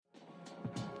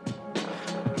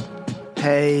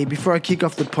Hey, before I kick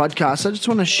off the podcast, I just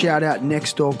want to shout out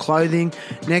Next Door Clothing.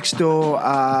 Next Door,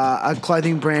 a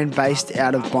clothing brand based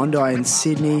out of Bondi in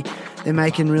Sydney. They're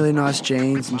making really nice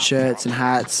jeans and shirts and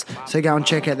hats. So go and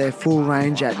check out their full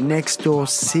range at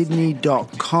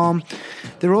nextdoorsydney.com.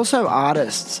 They're also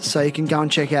artists, so you can go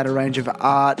and check out a range of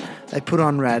art. They put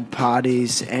on rad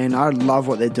parties, and I love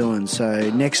what they're doing.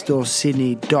 So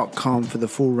nextdoorsydney.com for the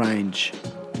full range.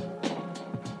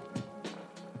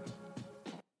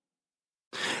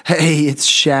 Hey, it's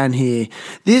Shan here.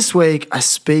 This week I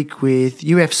speak with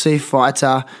UFC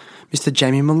fighter Mr.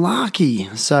 Jamie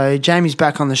Mullarkey. So Jamie's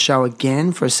back on the show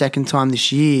again for a second time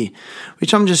this year,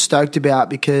 which I'm just stoked about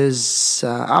because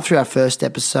after our first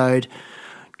episode,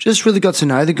 just really got to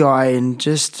know the guy and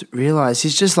just realised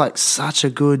he's just like such a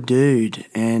good dude.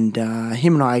 And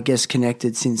him and I guess,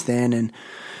 connected since then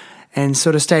and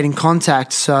sort of stayed in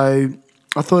contact. So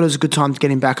I thought it was a good time to get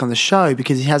him back on the show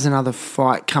because he has another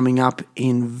fight coming up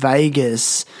in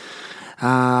Vegas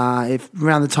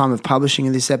around the time of publishing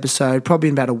of this episode, probably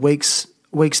in about a week's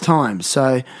time.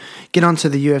 So get onto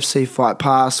the UFC Fight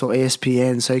Pass or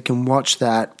ESPN so you can watch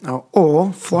that,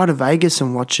 or fly to Vegas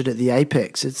and watch it at the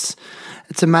Apex. It's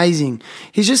amazing.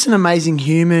 He's just an amazing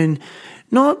human,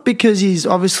 not because he's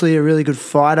obviously a really good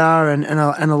fighter and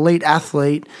an elite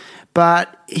athlete,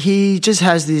 but he just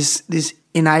has this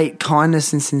innate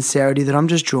kindness and sincerity that I'm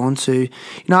just drawn to. You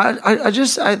know,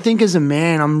 I think as a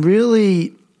man,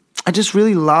 I just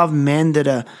really love men that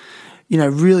are, you know,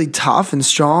 really tough and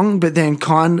strong, but then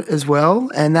kind as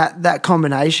well. And that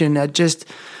combination, I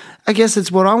guess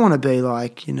it's what I want to be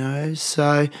like, you know.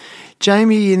 So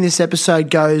Jamie in this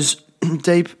episode goes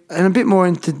deep and a bit more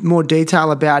into more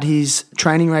detail about his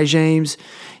training regimes,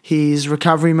 his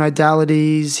recovery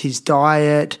modalities, his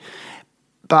diet.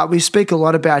 But we speak a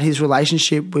lot about his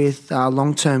relationship with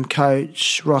long-term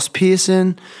coach Ross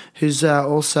Pearson, who's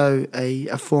also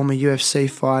a former UFC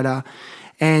fighter,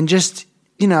 and just,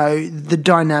 you know, the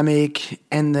dynamic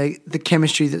and the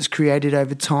chemistry that's created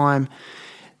over time.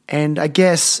 And I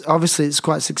guess, obviously, it's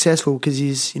quite successful because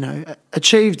he's, you know,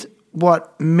 achieved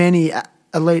what many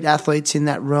elite athletes in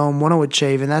that realm want to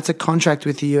achieve, and that's a contract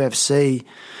with the UFC.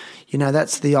 You know,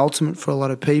 that's the ultimate for a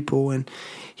lot of people. And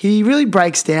he really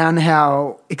breaks down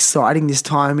how exciting this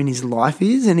time in his life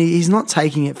is, and he's not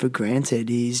taking it for granted.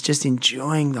 He's just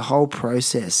enjoying the whole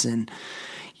process. And,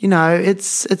 you know,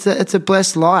 it's a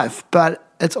blessed life, but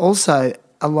it's also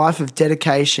a life of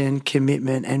dedication,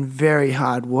 commitment, and very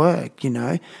hard work, you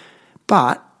know.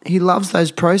 But he loves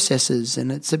those processes,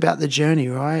 and it's about the journey,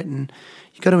 right? And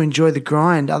you got to enjoy the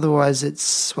grind. Otherwise,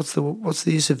 it's what's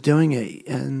the use of doing it?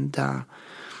 And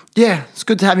yeah, it's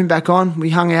good to have him back on. We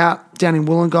hung out down in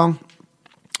Wollongong,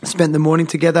 spent the morning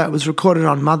together. It was recorded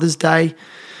on Mother's Day.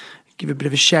 Give a bit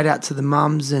of a shout out to the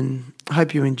mums, and I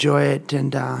hope you enjoy it.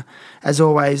 And as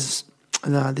always,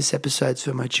 this episode's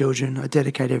for my children. I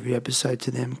dedicate every episode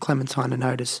to them, Clementine and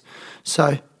Otis.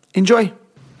 So enjoy.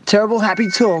 Terrible Happy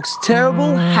Talks.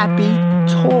 Terrible Happy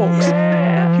Talks.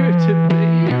 Yeah, good to be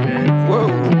here, man. Whoa.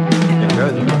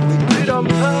 Dude, I'm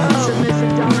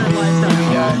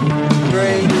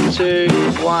Three, two,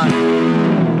 one.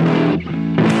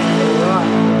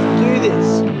 Alright, do this.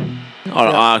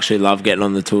 I actually love getting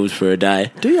on the tools for a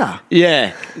day. Do ya?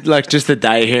 Yeah, like just a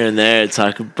day here and there, it's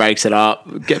like it breaks it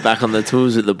up, get back on the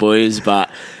tools with the boys, but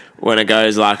when it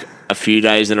goes like a few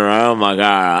days in a row, I'm like, all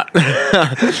right,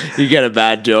 you get a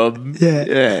bad job.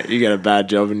 Yeah, you get a bad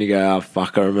job and you go, oh,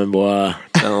 fuck, I remember why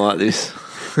I don't like this.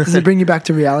 Does it bring you back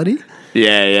to reality?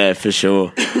 Yeah, for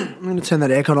sure. I'm going to turn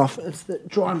that aircon off. It's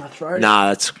drying my throat. Nah,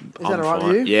 that's... Is that all right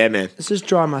with you? Yeah, man. It's just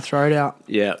drying my throat out.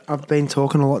 Yeah. I've been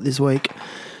talking a lot this week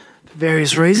for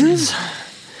various reasons.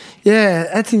 Yeah,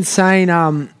 that's insane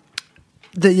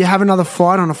that you have another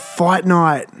fight on a fight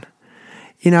night,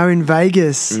 you know, in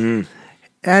Vegas. Mm.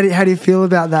 How do you feel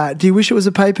about that? Do you wish it was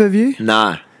a pay-per-view?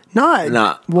 No.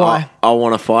 No? Why? I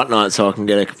want a fight night so I can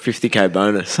get a 50K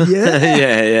bonus. Yeah?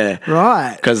 yeah.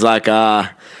 Right. Because like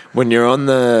when you're on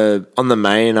the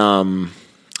main on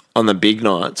the big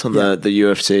nights, on the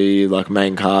UFC like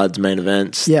main cards, main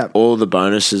events, all the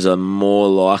bonuses are more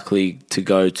likely to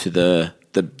go to the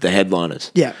headliners.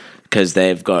 Yeah. Because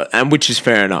they've got, and which is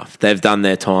fair enough. They've done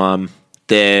their time.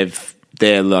 They're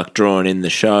like drawn in the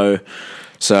show.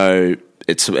 So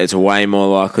it's way more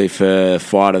likely for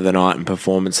fight of the night and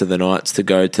performance of the nights to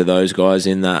go to those guys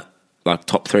in that like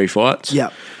top 3 fights.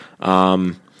 Yeah.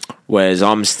 Whereas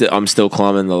I'm still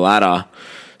climbing the ladder.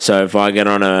 So if I get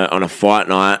on a fight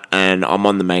night and I'm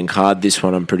on the main card, this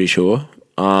one I'm pretty sure,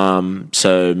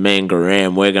 So me and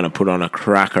Graham, we're going to put on a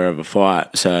cracker of a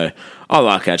fight. So I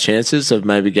like our chances of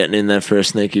maybe getting in there for a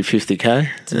sneaky 50K.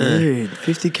 Dude,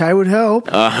 50K would help.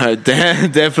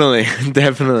 Definitely.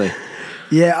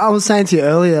 Yeah, I was saying to you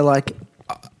earlier, like,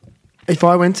 if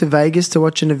I went to Vegas to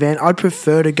watch an event, I'd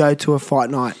prefer to go to a fight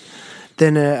night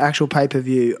than an actual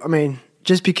pay-per-view. I mean,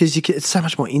 just because it's so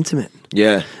much more intimate.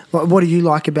 Yeah. What do you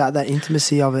like about that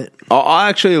intimacy of it? I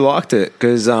actually liked it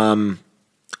because there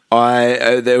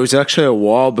was actually a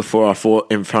while before I fought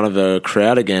in front of a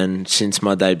crowd again since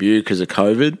my debut because of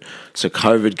COVID. So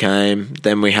COVID came.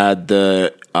 Then we had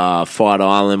the Fight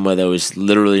Island where there was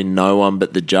literally no one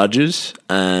but the judges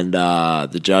and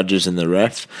the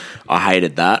ref. I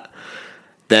hated that.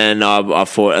 Then I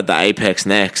fought at the Apex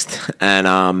next,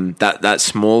 and that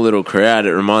small little crowd,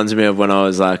 it reminds me of when I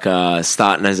was like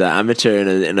starting as an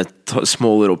amateur in a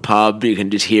small little pub. You can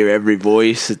just hear every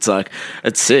voice. It's like,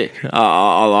 it's sick.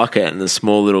 I like it. And the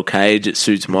small little cage, it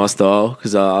suits my style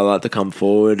because I like to come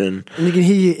forward and you can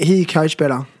hear your coach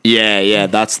better. Yeah,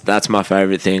 that's my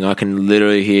favourite thing. I can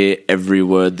literally hear every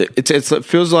word. It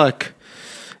feels like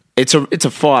it's a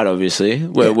fight, obviously.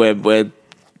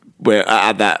 We're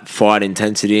at that fight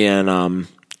intensity, and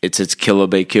it's kill or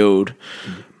be killed.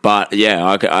 But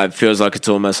yeah, it feels like it's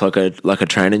almost like a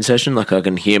training session. Like I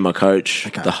can hear my coach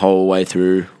the whole way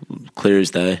through, clear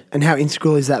as day. And how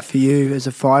integral is that for you as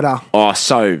a fighter? Oh,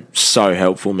 so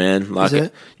helpful, man. Like, is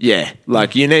it? Yeah,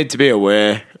 like you need to be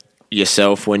aware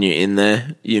yourself when you're in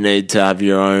there. You need to have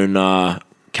your own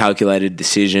calculated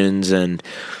decisions,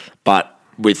 but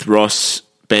with Ross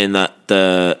being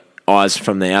the eyes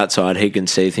from the outside, he can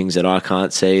see things that I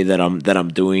can't see that I'm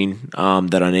doing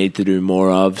that I need to do more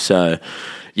of. So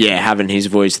yeah, having his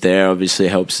voice there obviously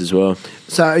helps as well.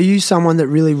 So are you someone that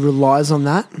really relies on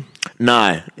that?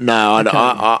 No,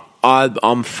 okay.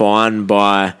 I'm fine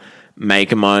by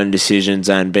making my own decisions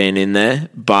and being in there,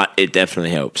 but it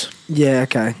definitely helps. Yeah,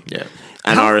 okay. Yeah,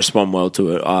 and I respond well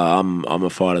to it. I'm a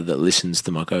fighter that listens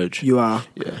to my coach. You are?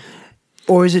 Yeah.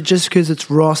 Or is it just because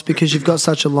it's Ross, because you've got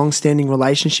such a long-standing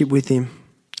relationship with him?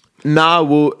 No,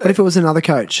 well... What if it was another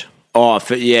coach? Oh,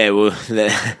 yeah, well,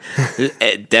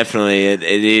 definitely it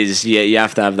is. Yeah, you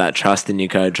have to have that trust in your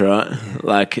coach, right?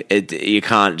 Like, you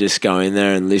can't just go in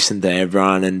there and listen to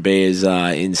everyone and be as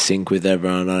in sync with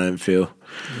everyone, I don't feel.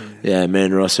 Yeah, me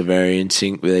and Ross are very in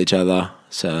sync with each other,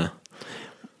 so...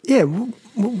 Yeah,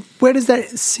 where does that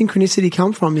synchronicity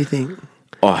come from, you think?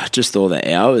 Oh, just all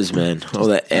the hours, man. All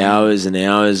the hours and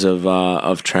hours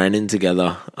of training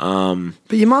together. But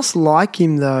you must like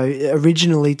him, though,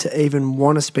 originally to even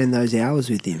want to spend those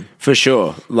hours with him. For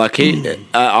sure. Like,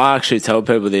 I actually tell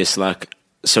people this, like,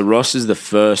 so Ross is the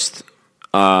first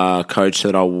coach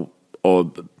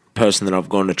or person that I've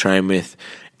gone to train with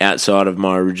outside of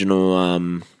my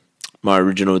original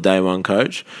day one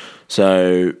coach.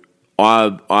 So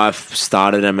I've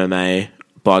started MMA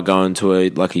by going to a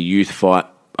youth fight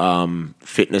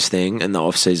fitness thing in the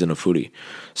off season of footy.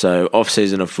 So off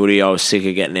season of footy, I was sick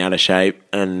of getting out of shape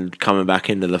and coming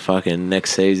back into the fucking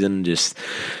next season just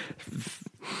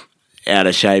out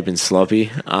of shape and sloppy.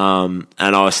 And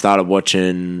I started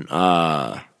watching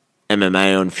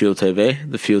MMA on Fuel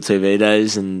TV, the Fuel TV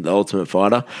days and the Ultimate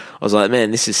Fighter. I was like, man,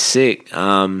 this is sick.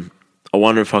 I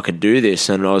wonder if I could do this.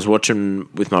 And I was watching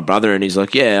with my brother, and he's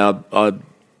like, yeah, I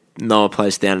know a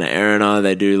place down at Erina.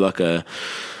 They do like a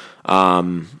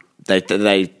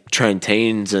they train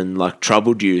teens and like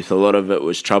troubled youth. A lot of it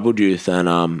was troubled youth, and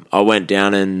I went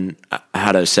down and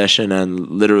had a session, and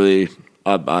literally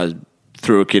I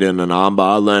threw a kid in an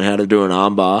armbar, learned how to do an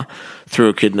armbar, threw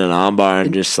a kid in an armbar,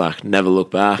 and just like never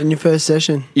looked back. In your first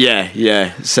session?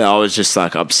 Yeah. So I was just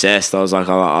like obsessed. I was like,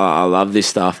 I love this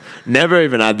stuff. Never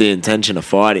even had the intention of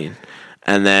fighting,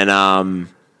 and then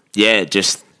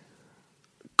just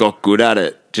got good at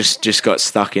it. Just got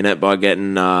stuck in it by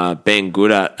being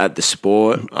good at the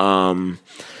sport. I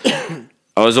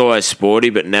was always sporty,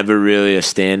 but never really a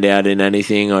standout in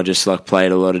anything. I just like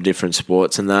played a lot of different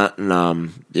sports and that.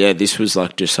 And this was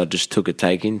like I just took a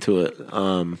take into it.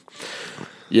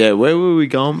 Where were we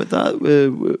going with that?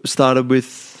 We started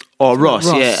with Ross.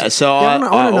 Yeah, so I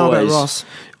know about Ross.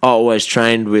 I always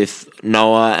trained with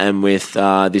Noah and with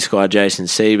this guy Jason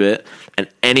Siebert, and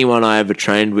anyone I ever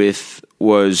trained with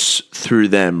was through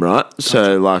them, right? Gotcha.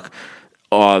 So like,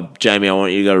 Jamie, I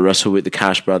want you to go to wrestle with the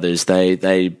Cash brothers.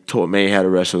 They taught me how to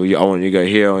wrestle. I want you to go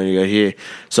here. I want you to go here.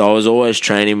 So I was always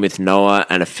training with Noah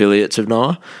and affiliates of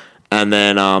Noah. And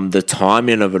then the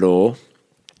timing of it all,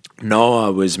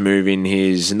 Noah was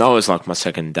Noah's like my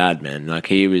second dad, man. Like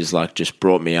he was like just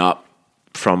brought me up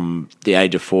from the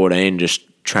age of 14, just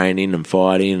training and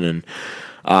fighting. And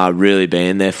really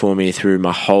being there for me through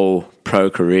my whole pro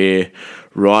career,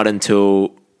 right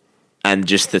until, and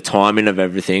just the timing of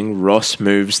everything. Ross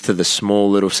moves to the small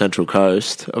little Central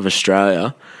Coast of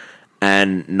Australia,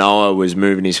 and Noah was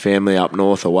moving his family up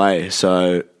north away.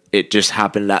 So it just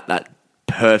happened at that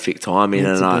perfect timing.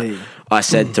 And I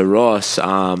said to Ross,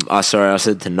 I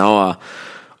said to Noah,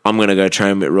 I'm going to go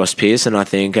train with Ross Pearson, I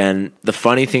think. And the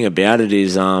funny thing about it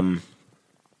is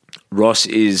Ross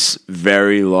is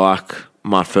very like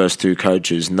my first two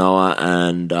coaches, Noah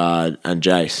and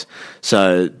Jace.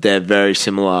 So they're very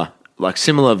similar, like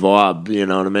similar vibe, you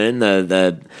know what I mean?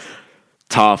 They're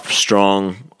tough,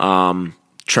 strong,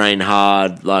 train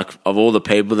hard. Like, of all the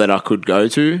people that I could go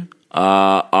to,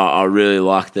 I really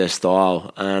like their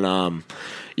style. And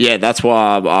yeah, that's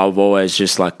why I've always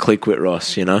just like click with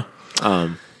Ross, you know?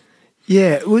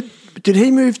 Yeah. Did he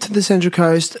move to the Central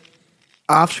Coast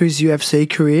after his UFC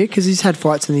career? Because he's had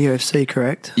fights in the UFC,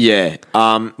 correct? Yeah.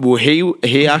 Well,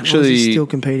 he actually... he's still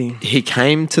competing? He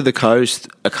came to the coast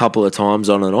a couple of times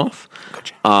on and off.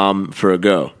 Gotcha. For a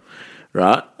girl,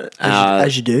 right?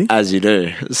 As you do. As you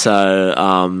do.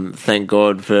 So thank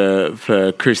God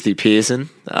for Christy Pearson.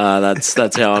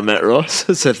 That's how I met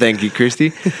Ross. So thank you,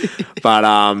 Christy. But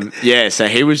yeah, so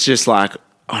he was just like,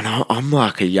 oh no, I'm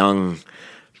like a young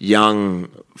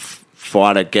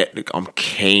fighter. I'm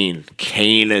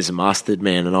keen as mustard,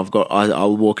 man. And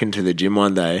I'll walk into the gym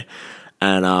one day,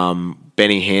 and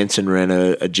Benny Hansen ran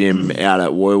a gym out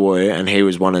at Woy Woy, and he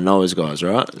was one of Noah's guys,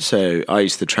 right? So I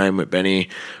used to train with Benny.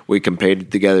 We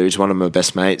competed together. He's one of my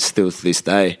best mates still to this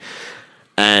day.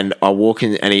 And I walk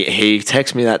in, and he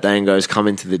texts me that day and goes, "Come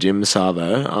into the gym,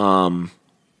 Savo.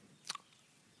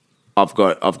 I've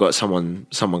got someone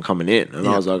coming in." And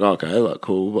I was like, okay, like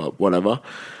cool, whatever.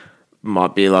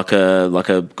 Might be like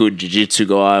a good jiu-jitsu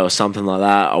guy or something like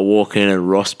that. I walk in and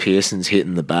Ross Pearson's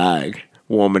hitting the bag,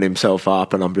 warming himself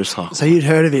up, and I'm just like... So you'd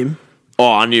heard of him?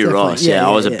 Oh, I knew Ross. Yeah,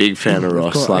 I was a big fan of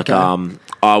Ross. Like, okay.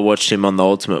 I watched him on The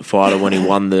Ultimate Fighter when he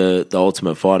won the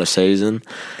Ultimate Fighter season.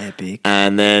 Epic.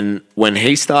 And then when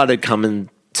he started coming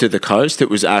to the coast,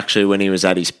 it was actually when he was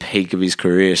at his peak of his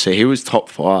career. So he was top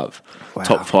 5. Wow.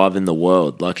 Top 5 in the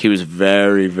world. Like, he was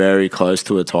very, very close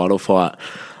to a title fight.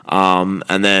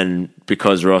 And then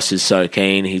because Ross is so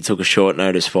keen, he took a short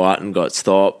notice fight and got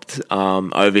stopped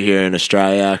over here in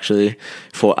Australia, actually,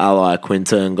 for Ally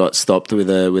Quinta, and got stopped with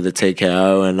a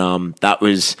TKO. And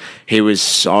he was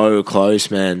so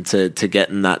close, man, to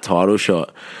getting that title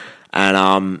shot.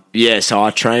 And so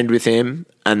I trained with him,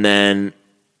 and then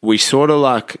we sort of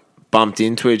like bumped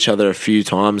into each other a few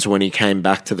times when he came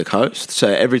back to the coast. So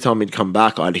every time he'd come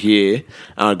back, I'd hear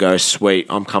and I'd go, "Sweet,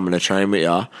 I'm coming to train with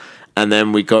you." And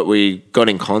then we got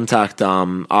in contact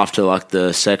after like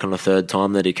the second or third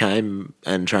time that he came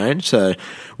and trained. So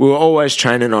we were always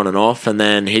training on and off. And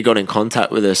then he got in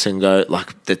contact with us and go,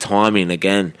 like, the timing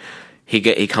again.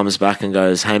 He comes back and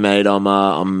goes, "Hey mate,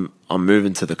 I'm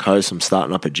moving to the coast. I'm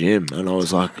starting up a gym." And I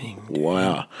was like,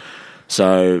 wow.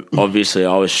 So obviously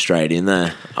I was straight in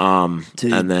there. And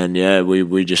then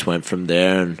we just went from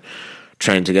there and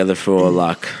trained together for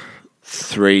like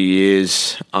 3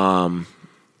 years.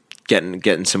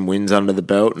 Getting some wins under the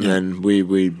belt, and then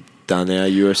we done our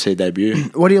UFC debut.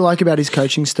 What do you like about his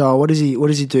coaching style? What does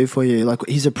he do for you? Like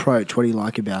his approach, what do you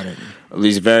like about it? Well,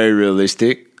 he's very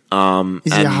realistic.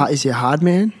 Is he a hard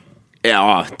man?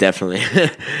 Yeah, definitely,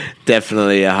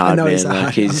 definitely a hard man.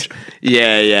 Like he's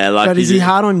like. But is he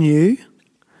hard on you?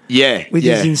 Yeah, with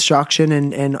his instruction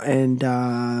and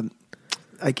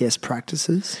I guess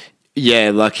practices.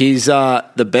 Yeah, like he's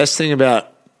the best thing about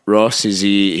Ross is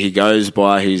he goes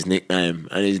by his nickname,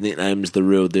 and his nickname's The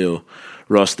Real Deal.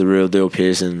 Ross The Real Deal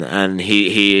Pearson. And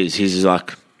he's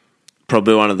like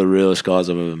probably one of the realest guys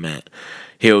I've ever met.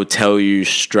 He'll tell you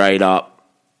straight up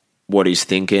what he's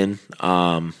thinking.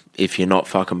 If you're not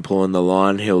fucking pulling the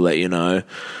line, he'll let you know.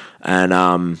 And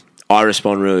I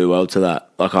respond really well to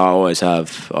that. Like I always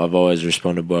have. I've always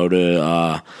responded well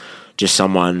to just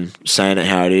someone saying it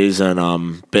how it is,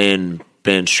 and being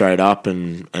straight up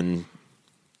and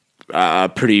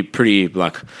pretty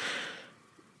like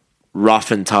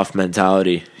rough and tough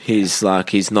mentality. He's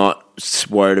not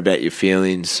worried about your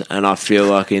feelings, and I feel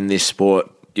like in this sport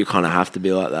you kind of have to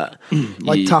be like that.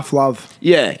 Like tough love.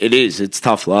 Yeah, it is. It's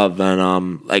tough love,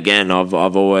 and again, I've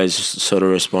always sort of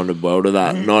responded well to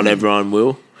that. Not everyone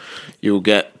will. You'll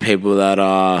get people that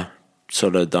are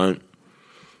sort of don't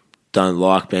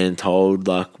like being told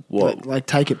like what, like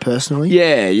take it personally.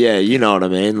 Yeah, you know what I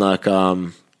mean. Like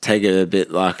take it a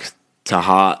bit like to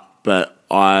heart, but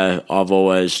I've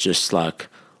always just like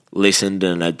listened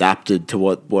and adapted to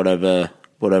whatever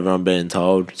whatever I'm being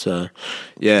told. So,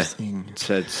 yeah,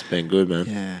 it's been good, man.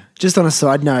 Yeah. Just on a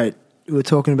side note, we were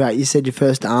talking about, you said your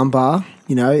first armbar,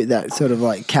 that sort of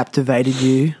like captivated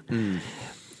you.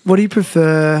 What do you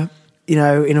prefer, in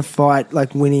a fight,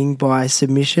 like winning by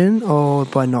submission or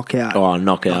by knockout? Oh,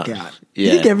 knockout. Yeah.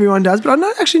 I think everyone does, but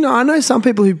I know some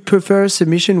people who prefer a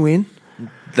submission win.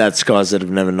 That's guys that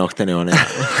have never knocked anyone out.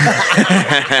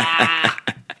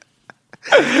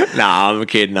 Nah, I'm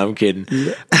kidding.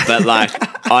 Yeah. But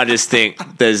I just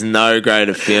think there's no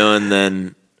greater feeling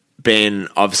than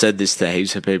I've said this to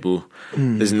heaps of people.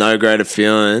 There's no greater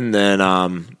feeling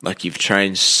than you've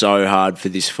trained so hard for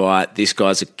this fight. This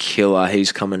guy's a killer.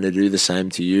 He's coming to do the same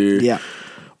to you. Yeah.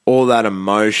 All that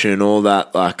emotion, all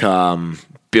that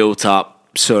built up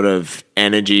sort of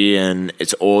energy, and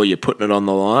you're putting it on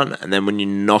the line. And then when you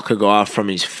knock a guy from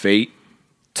his feet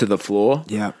to the floor,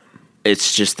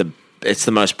 it's just it's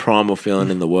the most primal feeling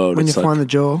in the world. When you find the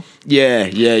jaw. Yeah,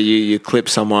 you clip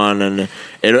someone, and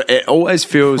it always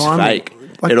feels fake.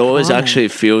 It always actually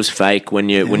feels fake when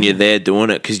you're there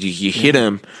doing it, because you hit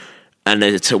him, and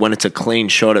when it's a clean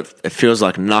shot, it feels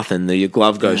like nothing. Your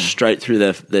glove goes straight through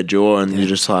their jaw, and you're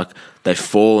just like, they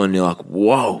fall, and you're like,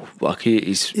 whoa! Like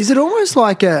he's. Is it almost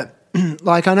like I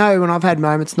know when I've had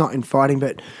moments, not in fighting,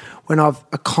 but when I've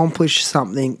accomplished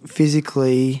something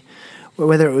physically,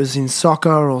 whether it was in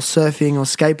soccer or surfing or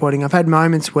skateboarding, I've had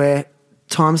moments where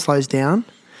time slows down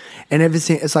and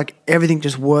everything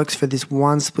just works for this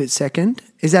one split second.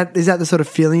 Is that the sort of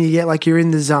feeling you get? Like you're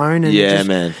in the zone and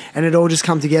man. And it all just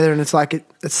comes together, and it's like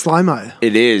it's slow-mo.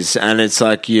 It is, and it's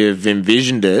like you've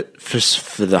envisioned it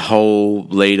for the whole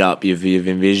lead up. You've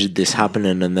envisioned this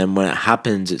happening, and then when it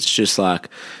happens, it's just like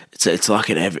it's like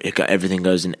everything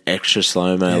goes in extra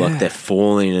slow-mo, like they're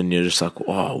falling, and you're just like,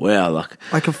 oh wow,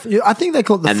 I think they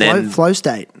call it the flow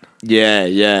state.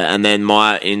 Yeah, and then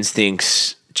my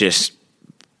instincts just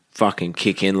fucking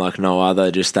kick in like no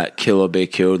other. Just that kill or be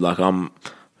killed. Like I'm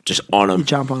just on them. You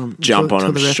jump on them. Jump on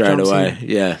them straight away.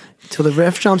 Yeah. Till the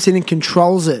ref jumps in and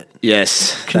controls it.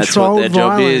 Yes, that's what their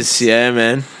job is. Yeah,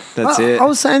 man. That's it. I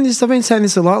was saying this. I've been saying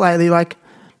this a lot lately.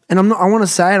 And I want to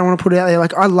say it. I want to put it out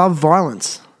there. I love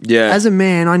violence. Yeah. As a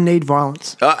man, I need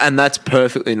violence. And that's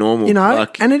perfectly normal.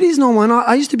 And it is normal. And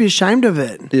I used to be ashamed of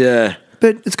it. Yeah.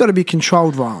 But it's got to be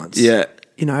controlled violence. Yeah.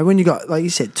 When you got, like you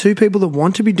said, two people that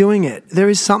want to be doing it, there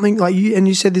is something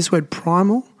you said this word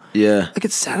primal. Yeah.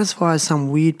 It satisfies some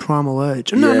weird primal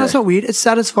urge. No, it's not weird. It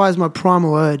satisfies my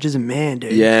primal urge as a man,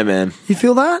 dude. Yeah, man. You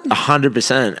feel that?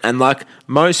 100%. And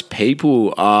most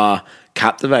people are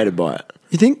captivated by it.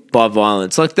 You think? By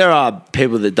violence. There are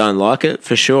people that don't like it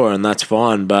for sure, and that's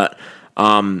fine. But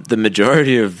the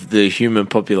majority of the human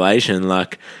population,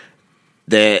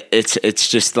 it's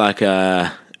just like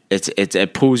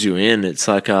it pulls you in. It's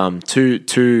like two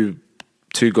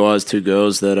guys, two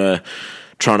girls that are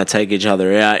trying to take each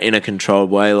other out in a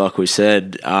controlled way, like we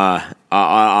said. I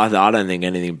don't think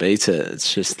anything beats it.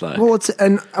 It's just it's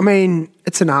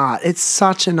an art. It's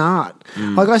such an art.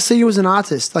 I see you as an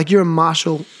artist. You're a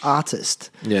martial artist.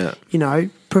 Yeah.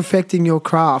 Perfecting your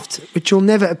craft, which you'll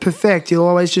never perfect. You'll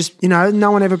always just,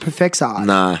 no one ever perfects art.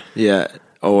 Nah. Yeah.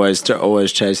 Always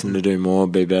chasing to do more,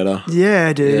 be better.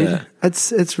 Yeah, dude. Yeah.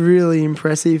 It's really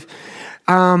impressive.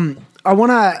 I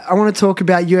want to talk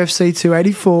about UFC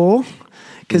 284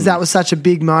 because that was such a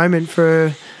big moment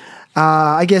for,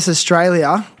 I guess,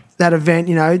 Australia. That event,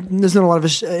 there's not a lot of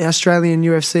Australian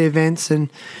UFC events,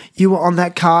 and you were on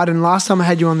that card. And last time I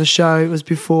had you on the show, it was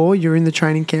before you were in the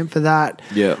training camp for that.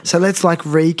 Yeah. So let's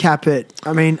recap it.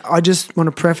 I just want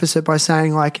to preface it by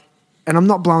saying and I'm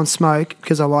not blowing smoke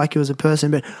because I like you as a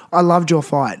person, but I loved your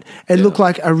fight. It looked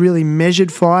like a really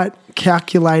measured fight,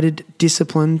 calculated,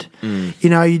 disciplined.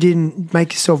 You didn't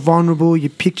make yourself vulnerable.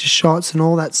 You picked your shots and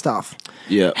all that stuff.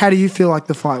 Yeah. How do you feel like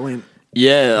the fight went?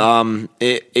 Yeah,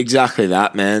 exactly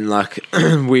that, man.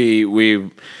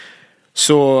 We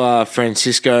saw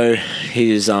Francisco.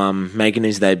 He's making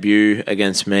his debut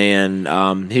against me,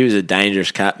 and he was a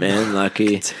dangerous cat, man.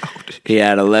 He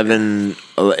had 11.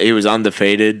 He was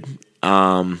undefeated.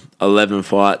 11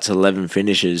 fights, 11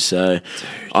 finishes. So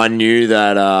I knew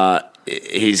that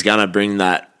he's gonna bring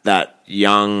that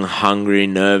young, hungry,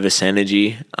 nervous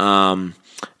energy, and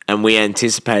we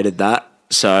anticipated that.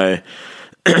 So.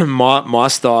 My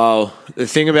style, the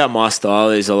thing about my style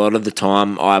is a lot of the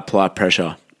time I apply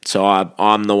pressure. So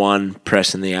I'm the one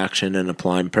pressing the action and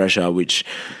applying pressure, which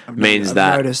means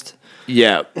that... noticed.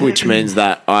 Yeah, which means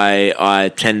that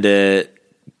I tend to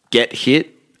get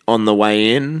hit on the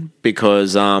way in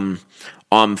because I'm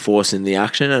forcing the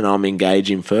action and I'm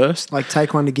engaging first.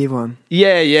 Take one to give one.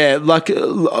 Yeah.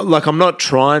 I'm not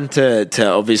trying to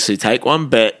obviously take one,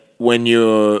 but when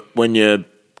you're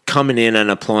coming in and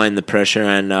applying the pressure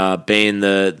and being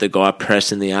the guy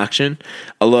pressing the action,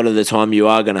 a lot of the time you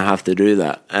are going to have to do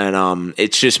that. And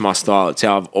it's just my style. It's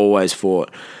how I've always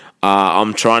fought.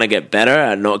 I'm trying to get better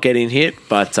at not getting hit,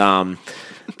 but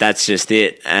that's just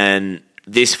it. And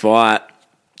this fight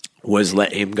was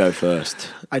let him go first.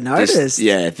 I noticed.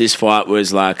 This fight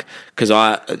was like, because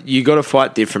you got to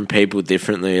fight different people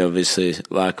differently, obviously.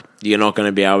 Like, you're not going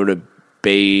to be able to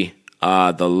be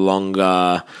the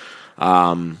longer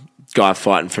guy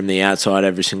fighting from the outside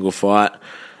every single fight.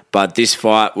 But this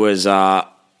fight was, I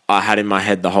had in my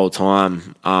head the whole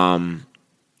time,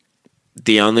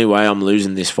 the only way I'm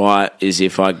losing this fight is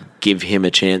if I give him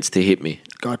a chance to hit me.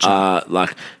 Gotcha.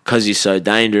 Because he's so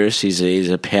dangerous. He's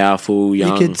a powerful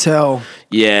young. You could tell.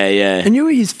 Yeah. And you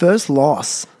were his first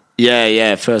loss.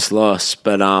 Yeah, first loss.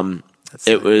 But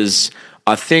it was.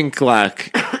 I think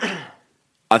like.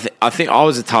 I think I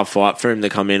was a tough fight for him to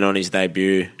come in on his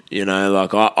debut. You know,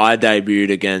 like I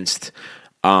debuted against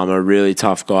a really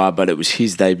tough guy, but it was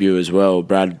his debut as well,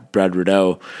 Brad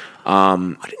Riddell.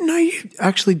 I didn't know you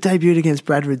actually debuted against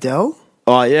Brad Riddell.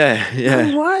 Oh, yeah.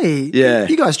 No way. Yeah.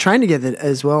 You guys trained together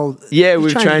as well. Yeah,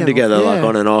 we've trained together like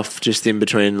on and off, just in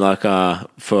between like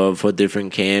for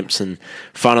different camps. And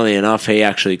funnily enough, he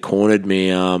actually cornered me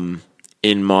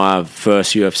in my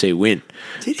first UFC win.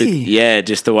 Did he? Yeah,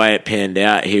 just the way it panned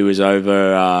out. He was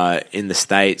over in the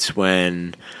States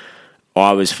when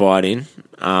I was fighting.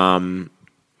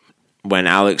 When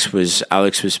Alex was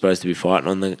supposed to be fighting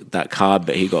on that card,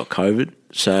 but he got COVID.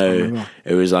 So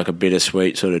it was like a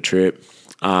bittersweet sort of trip.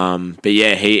 But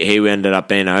yeah, he ended up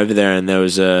being over there, and there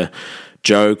was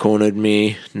Joe cornered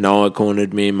me, Noah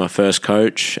cornered me, my first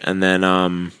coach, and then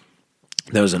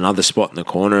there was another spot in the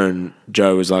corner, and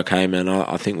Joe was like, "Hey man,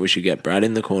 I think we should get Brad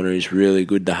in the corner. He's really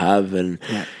good to have." And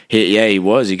he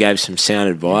was. He gave some sound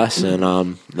advice, and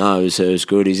no, it was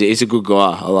good. He's a good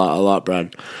guy. I like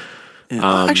Brad.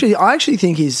 Yeah. I actually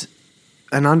think he's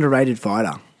an underrated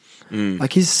fighter.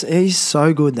 Like he's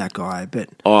so good, that guy. But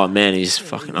oh man, he's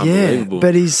fucking unbelievable. Yeah,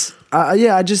 but he's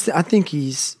I think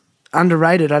he's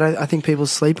underrated. I think people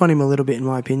sleep on him a little bit, in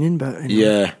my opinion. But anyway.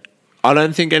 Yeah, I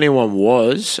don't think anyone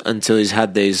was until he's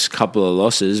had these couple of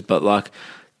losses. But like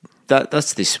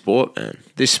that's this sport, man.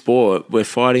 This sport, we're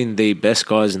fighting the best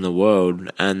guys in the world,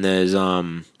 and there's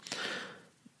no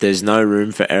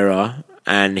room for error.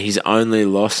 And he's only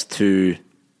lost to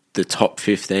the top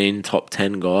 15, top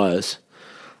 10 guys.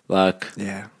 Like,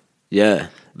 yeah,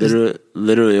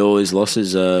 literally all his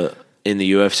losses in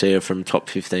the UFC are from top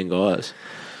 15 guys.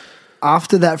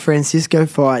 After that Francisco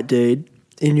fight, dude,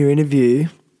 in your interview,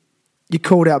 you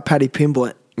called out Paddy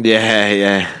Pimblett.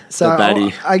 Yeah. So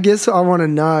I guess I want to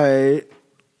know,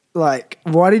 like,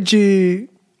 why did you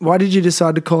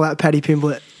decide to call out Paddy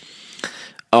Pimblett?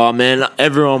 Oh man,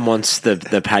 everyone wants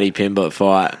the Paddy Pimblett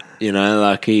fight. You know,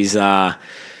 like he's got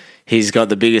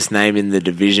the biggest name in the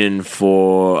division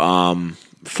for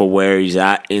where he's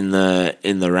at in the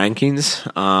rankings.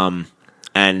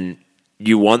 And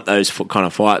you want those kind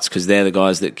of fights because they're the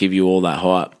guys that give you all that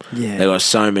hype. Yeah, they got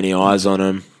so many eyes on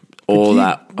them.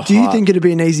 Do you think it'd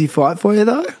be an easy fight for you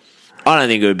though? I don't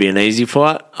think it would be an easy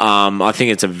fight. I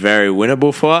think it's a very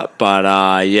winnable fight, but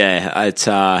it's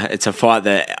a fight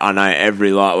that I know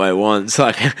every lightweight wants.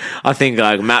 Like I think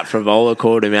like Matt Frivola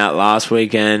called him out last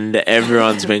weekend.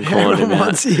 Everyone's been calling him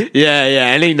out.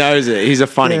 Yeah, and he knows it. He's a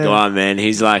funny guy, man.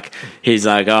 He's like,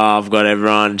 oh, I've got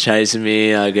everyone chasing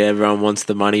me. Like everyone wants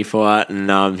the money fight,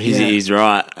 and he's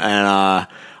right. And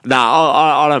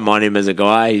I don't mind him as a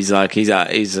guy. He's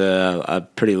a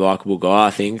pretty likable guy,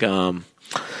 I think.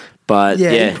 But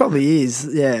he probably is.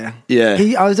 Yeah.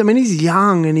 He's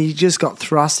young and he just got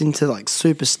thrust into like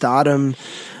superstardom.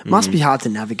 Must be hard to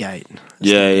navigate.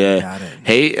 Yeah.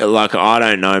 I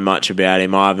don't know much about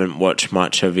him. I haven't watched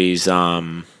much of his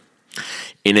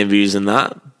interviews and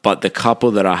that. But the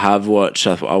couple that I have watched,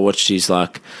 I watched his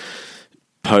like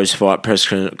post-fight press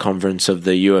conference of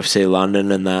the UFC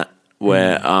London and that,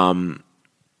 where and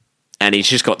he's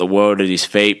just got the world at his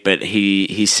feet. But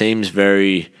he seems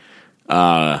very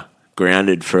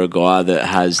grounded for a guy that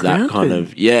has that kind of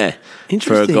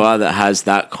for a guy that has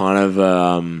that kind of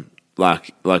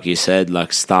like you said,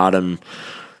 like stardom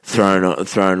thrown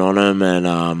on him,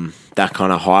 and that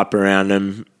kind of hype around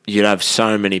him. You'd have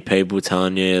so many people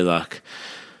telling you like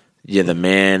you're the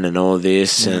man and all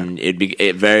this, and it'd be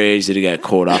very easy to get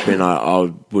caught up in.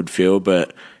 I would feel,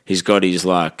 but he's got his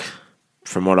like,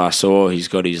 from what I saw, he's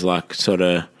got his like sort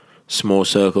of small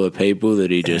circle of people that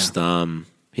he just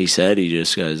he said he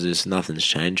just goes, "Nothing's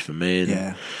changed for me."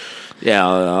 And Yeah,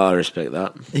 I respect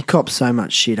that. He copped so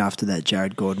much shit after that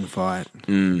Jared Gordon fight.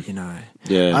 You know.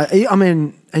 Yeah. I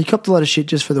mean, he copped a lot of shit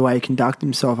just for the way he conducted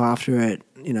himself after it.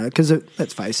 You know, because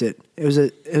let's face it, it was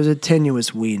a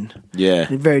tenuous win.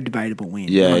 Yeah. A very debatable win.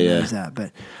 Yeah, Everyone knows that.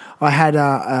 But I had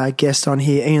a guest on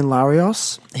here, Ian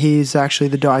Larios. He's actually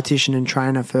the dietitian and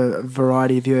trainer for a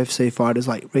variety of UFC fighters,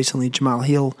 like recently Jamal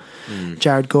Hill,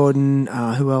 Jared Gordon,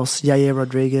 who else? Yair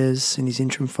Rodriguez in his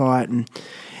interim fight. And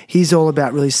he's all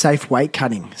about really safe weight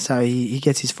cutting. So he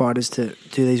gets his fighters to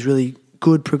do these really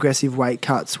good progressive weight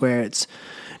cuts where it's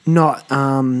not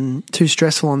too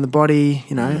stressful on the body,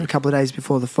 you know, a couple of days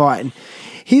before the fight. And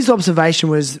his observation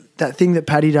was that thing that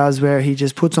Paddy does where he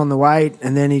just puts on the weight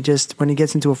and then when he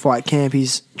gets into a fight camp,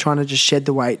 he's trying to just shed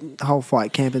the weight the whole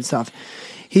fight camp and stuff.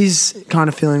 He's kind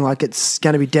of feeling like it's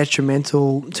going to be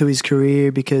detrimental to his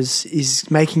career because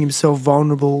he's making himself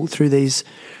vulnerable through these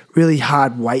really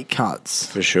hard weight cuts.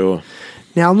 For sure.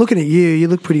 Now, I'm looking at you. You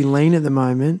look pretty lean at the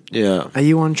moment. Yeah. Are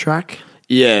you on track?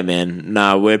 Yeah, man.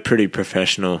 No, we're pretty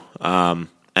professional. And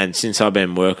since I've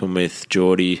been working with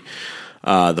Geordie,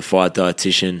 the fight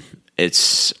dietitian,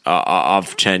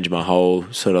 I've changed my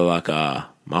whole sort of like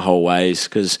my whole ways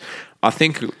because I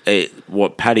think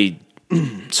what Paddy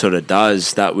sort of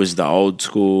does, that was the old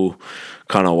school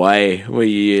kind of way where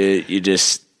you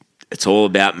just, it's all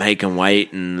about making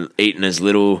weight and eating as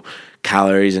little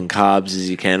calories and carbs as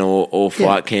you can all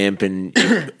fight camp,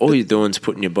 and all you're doing is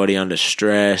putting your body under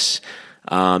stress.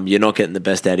 You're not getting the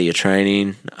best out of your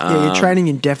training. You're training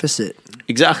in deficit.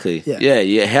 Exactly.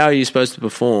 Yeah. How are you supposed to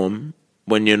perform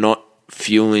when you're not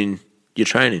fueling your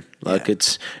training? Like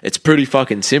it's pretty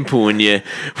fucking simple when you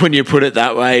put it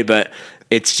that way, but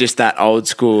it's just that old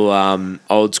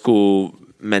school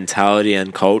mentality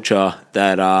and culture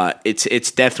that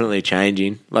it's definitely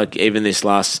changing. Like even this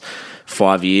last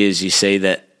 5 years, you see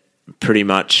that pretty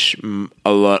much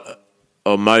a lot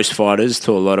or most fighters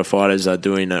to a lot of fighters are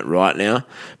doing it right now,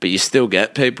 but you still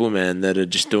get people, man, that are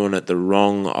just doing it the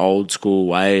wrong old school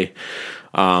way,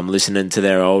 listening to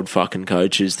their old fucking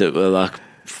coaches that were like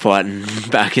fighting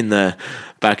back in the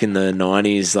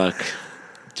 90s, like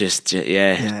just.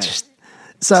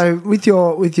 So with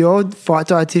your fight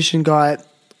dietitian guy,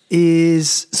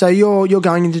 you're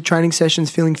going into training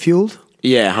sessions feeling fueled?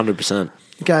 Yeah, 100%.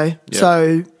 Okay, yep.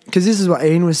 So because this is what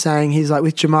Ian was saying, he's like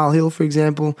with Jamal Hill, for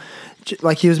example,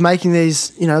 like he was making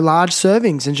these, large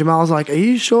servings, and Jamal was like, "Are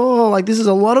you sure? Like this is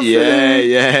a lot of food."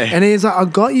 Yeah. And he's like, "I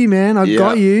got you, man. I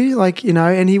got you." Like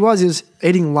and he was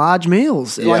eating large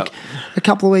meals, like a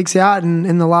couple of weeks out, and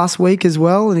in the last week as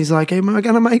well. And he's like, "Am I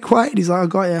going to make weight?" He's like, "I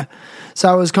got you."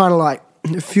 So it was kind of like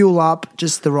fuel up,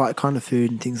 just the right kind of food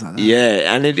and things like that.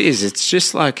 Yeah, and it is. It's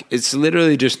just like it's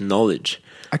literally just knowledge.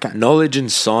 Okay, knowledge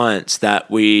and science that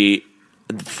we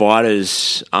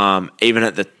fighters, even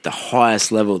at the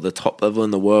highest level, the top level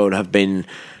in the world, have been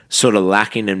sort of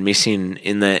lacking and missing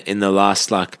in the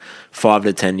last like 5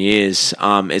 to 10 years.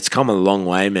 It's come a long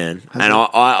way, man. And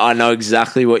I know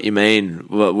exactly what you mean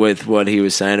with what he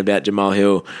was saying about Jamal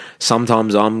Hill.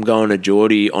 Sometimes I'm going to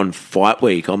Geordie on fight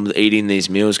week. I'm eating these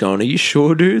meals going, "Are you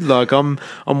sure, dude? Like I'm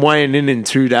weighing in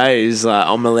 2 days. Like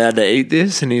I'm allowed to eat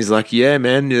this?" And he's like, "Yeah,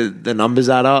 man, the numbers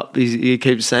add up." He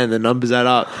keeps saying the numbers add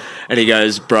up. And he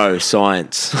goes, "Bro,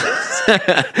 science."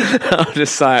 I'm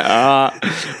just like,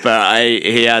 but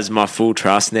he has my full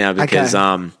trust now because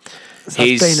so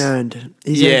he's been earned.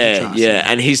 He's earned trust.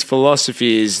 And his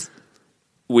philosophy is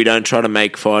we don't try to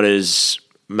make fighters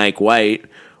make weight.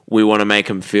 We want to make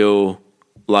them feel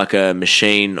like a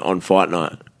machine on fight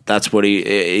night. That's what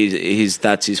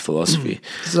that's his philosophy.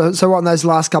 So what, in those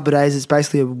last couple of days, it's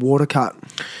basically a water cut.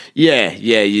 Yeah,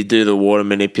 you do the water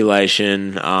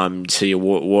manipulation, so you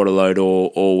water load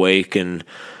all week and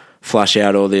flush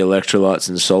out all the electrolytes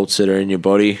and salts that are in your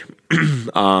body.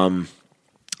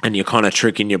 And you're kind of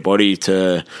tricking your body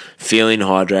to feeling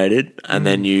hydrated, and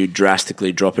then you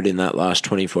drastically drop it in that last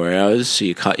 24 hours. So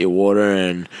you cut your water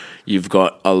and you've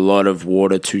got a lot of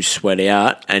water to sweat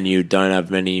out, and you don't have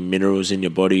many minerals in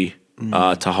your body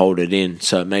to hold it in.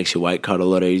 So it makes your weight cut a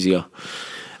lot easier.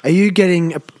 Have you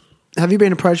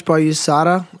been approached by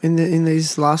USADA in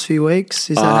these last few weeks?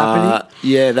 Is that happening?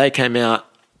 Yeah, they came out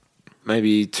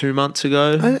maybe 2 months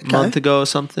ago, a month ago or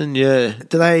something. Yeah.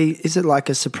 Is it like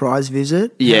a surprise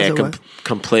visit? Yeah,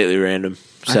 completely random.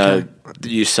 So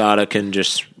USADA can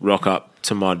just rock up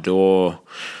to my door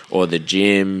or the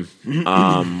gym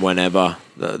whenever.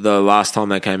 The last time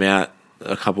they came out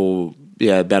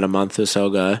about a month or so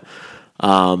ago,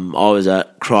 I was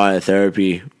at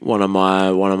cryotherapy, one of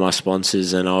my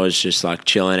sponsors, and I was just like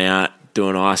chilling out,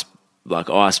 doing ice.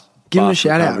 Give them a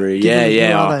shout recovery. Out.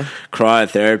 Yeah.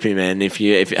 Cryotherapy, man. If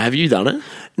have you done it?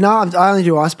 No, I only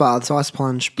do ice baths, ice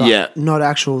plunge, but not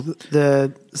actual.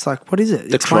 It's like, what is it?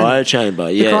 The cryo chamber.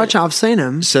 Yeah, the cryo chamber. I've seen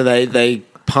them. So they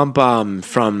pump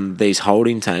from these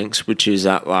holding tanks, which is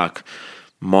at like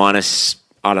minus,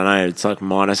 I don't know, it's like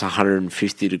minus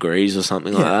 150 degrees or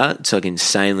something like that. It's like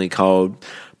insanely cold.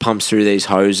 Pumps through these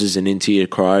hoses and into your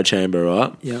cryo chamber,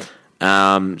 right? Yeah.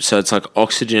 So it's like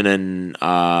oxygen and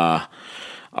I'll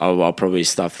probably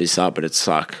stuff this up, but it's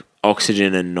like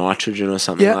oxygen and nitrogen or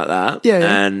something like that.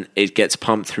 Yeah. And it gets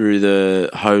pumped through the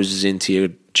hoses into your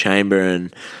chamber,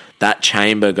 and that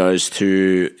chamber goes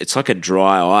to, it's like a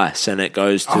dry ice, and it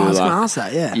goes to I was gonna ask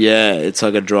that, yeah, it's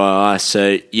like a dry ice.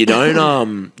 So you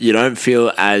don't you don't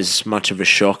feel as much of a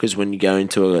shock as when you go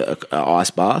into a ice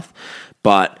bath,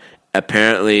 but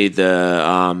apparently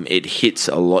it hits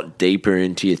a lot deeper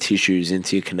into your tissues,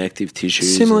 into your connective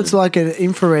tissues. Similar to like an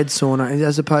infrared sauna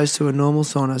as opposed to a normal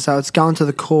sauna. So it's going to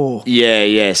the core.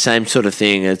 Yeah, same sort of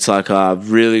thing. It's like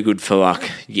really good for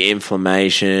like your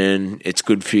inflammation. It's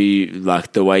good for you,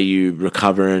 like the way you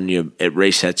recover, and it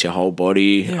resets your whole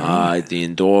body. Yeah. The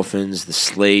endorphins, the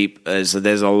sleep. There's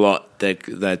a lot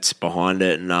that's behind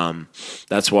it, and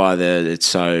that's why it's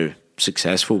so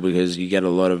successful, because you get a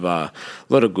lot of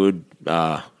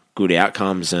good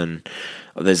outcomes, and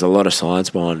there's a lot of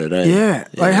science behind it. Yeah.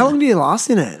 Like, how long do you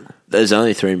last in it? There's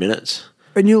only 3 minutes.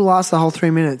 And you'll last the whole 3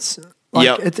 minutes.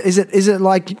 Like, is it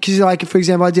like, because like, for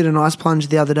example, I did an ice plunge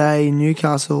the other day in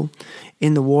Newcastle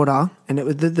in the water, and it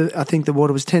was I think the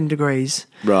water was 10 degrees.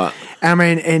 Right. I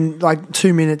mean, and like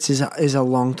 2 minutes is a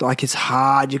long, like it's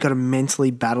hard. You've got to mentally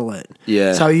battle it.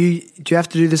 Yeah. So do you have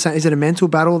to do the same? Is it a mental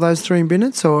battle those 3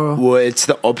 minutes, or? Well, it's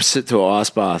the opposite to an ice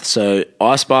bath. So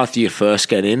ice bath, you first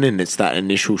get in, and it's that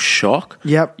initial shock.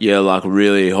 Yep. You're like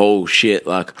really, oh shit,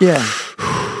 like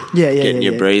getting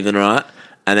your breathing right.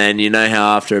 And then you know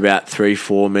how after about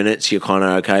 3-4 minutes you're kind of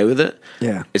okay with it?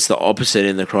 Yeah. It's the opposite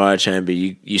in the cryo chamber.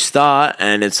 You start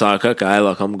and it's like, okay,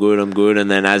 like I'm good. And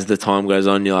then as the time goes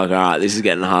on, you're like, all right, this is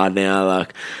getting hard now.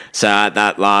 Like, so at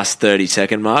that last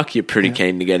 30-second mark, you're pretty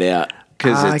keen to get out,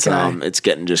 because it's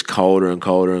getting just colder and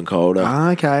colder and colder.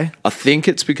 Okay. I think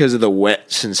it's because of the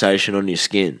wet sensation on your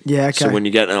skin. Yeah, okay. So when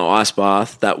you get in an ice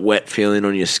bath, that wet feeling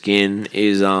on your skin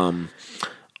is,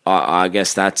 I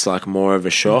guess that's like more of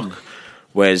a shock.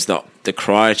 Whereas the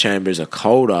cryo chambers are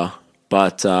colder,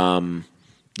 but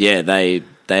they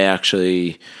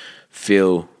actually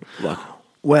feel like.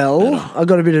 Well, I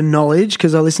got a bit of knowledge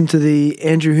because I listened to the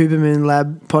Andrew Huberman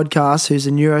Lab podcast, who's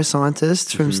a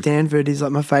neuroscientist from Stanford. He's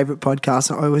like my favourite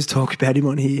podcast. I always talk about him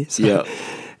on here. So. Yeah.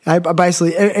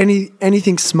 Basically,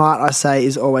 anything smart I say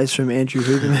is always from Andrew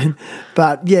Huberman.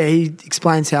 But yeah, he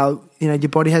explains how, your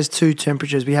body has two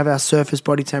temperatures. We have our surface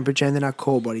body temperature and then our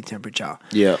core body temperature.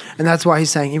 Yeah. And that's why he's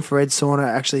saying infrared sauna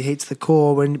actually heats the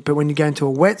core. But when you go into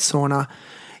a wet sauna,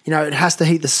 it has to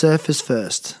heat the surface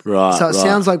first. Right. So it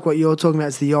sounds like what you're talking about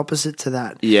is the opposite to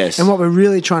that. Yes. And what we're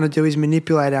really trying to do is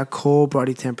manipulate our core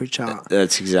body temperature.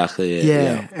 That's exactly it.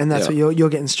 Yeah. And that's what you're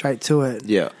getting straight to it.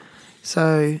 Yeah.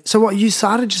 So what, you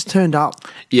started just turned up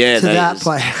to that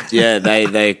place? Yeah,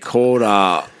 they called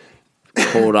up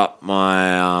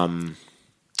my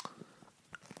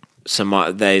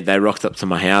they rocked up to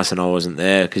my house and I wasn't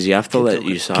there, because you have to let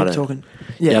USADA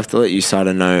you have to let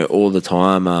USADA know all the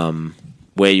time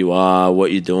where you are,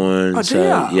 what you're doing. Oh, so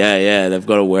yeah, they've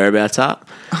got a whereabouts up.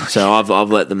 So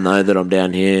I've let them know that I'm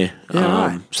down here,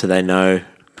 so they know.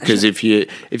 Because if you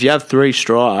have 3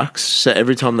 strikes, so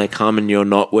every time they come and you're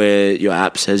not where your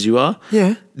app says you are,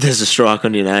 there's a strike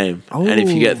on your name. Oh. And if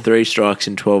you get 3 strikes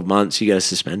in 12 months, you get a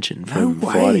suspension from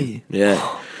fighting.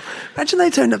 Yeah. Imagine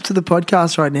they turned up to the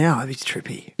podcast right now. It'd be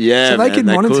trippy. Yeah, so they could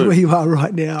monitor where you are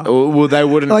right now. Well, they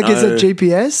wouldn't know. Is it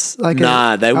GPS?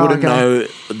 They wouldn't know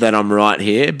that I'm right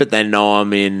here, but they know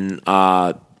I'm in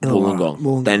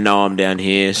Wollongong. They know I'm down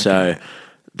here, so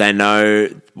they know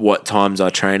what times I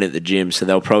train at the gym, so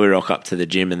they'll probably rock up to the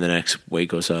gym in the next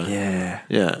week or so. Yeah.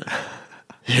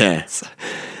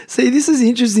 See, this is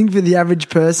interesting for the average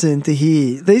person to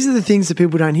hear. These are the things that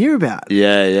people don't hear about.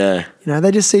 Yeah.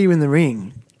 They just see you in the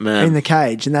ring, in the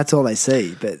cage, and that's all they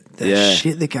see. But the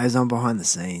shit that goes on behind the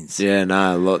scenes. Yeah,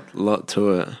 no, a lot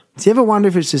to it. Do you ever wonder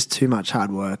if it's just too much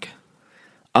hard work?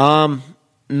 Nah,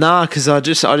 because I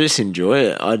just enjoy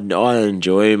it. I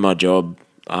enjoy my job.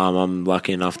 I'm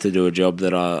lucky enough to do a job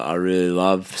that I really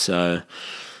love. So,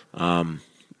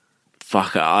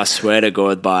 I swear to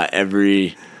God, by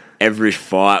every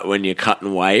fight when you're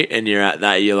cutting weight and you're at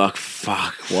that, you're like,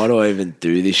 fuck, why do I even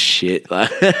do this shit? Like,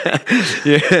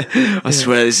 I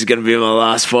swear this is going to be my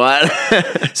last fight.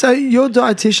 So your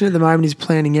dietitian at the moment is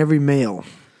planning every meal.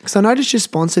 Because I noticed you're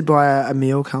sponsored by a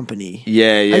meal company.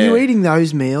 Yeah. Are you eating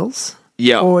those meals?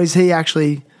 Yeah. Or is he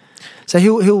actually So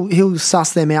he'll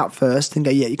suss them out first and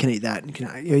go, yeah, you can eat that.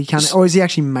 You can't, or is he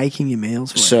actually making your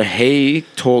meals for you? So he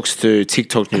talks to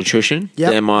TikTok Nutrition.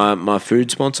 Yep. They're my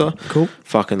food sponsor. Cool.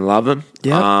 Fucking love them.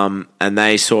 Yep. And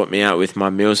they sort me out with my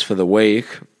meals for the week.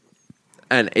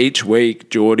 And each week,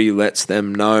 Geordie lets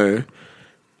them know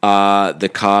the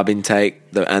carb intake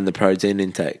and the protein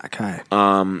intake. Okay.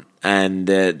 And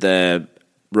the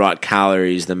right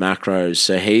calories, the macros.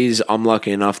 So I'm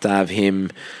lucky enough to have him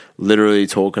literally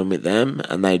talking with them,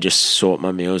 and they just sort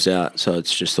my meals out, so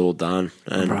it's just all done.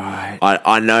 And right.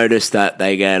 I noticed that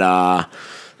they get the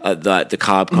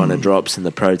carb kind of drops and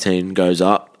the protein goes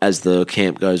up as the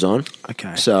camp goes on.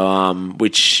 Okay. So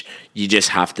which you just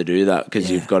have to do that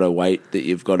because you've got a weight that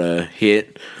you've got to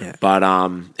hit. Yeah. But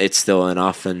it's still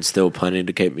enough and still plenty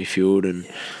to keep me fueled, and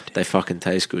they fucking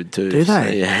taste good too. Do they? So,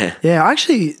 yeah. Yeah. I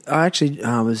actually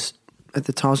was at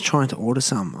the time I was trying to order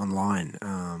some online.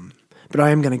 But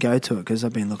I am going to go to it because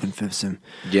I've been looking for some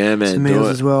meals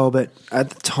as well. But at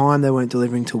the time, they weren't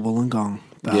delivering to Wollongong.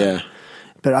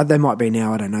 But they might be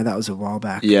now. I don't know. That was a while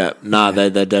back. Yeah, they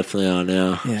definitely are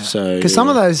now. Yeah, so because some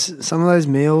of those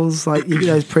meals, like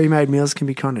those pre-made meals, can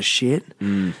be kind of shit.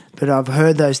 But I've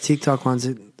heard those TikTok ones.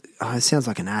 It sounds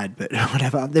like an ad, but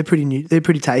whatever. They're pretty new. They're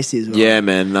pretty tasty as well. Yeah,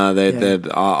 man. No,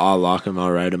 I like them. I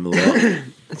rate them a lot.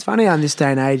 It's funny how in this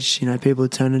day and age, people are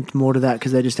turning more to that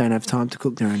because they just don't have time to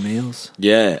cook their own meals.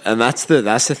 Yeah, and that's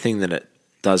the thing that it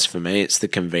does for me. It's the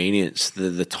convenience,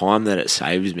 the time that it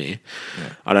saves me. Yeah.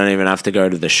 I don't even have to go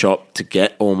to the shop to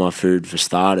get all my food for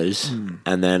starters.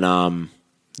 And then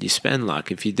you spend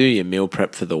if you do your meal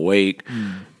prep for the week,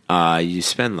 you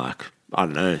spend I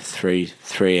don't know,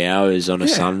 3 hours on a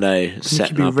Sunday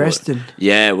setting up. You could be resting.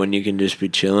 Yeah, when you can just be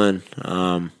chilling.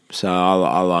 So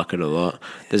I like it a lot.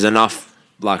 There's enough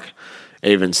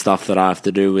even stuff that I have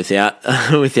to do without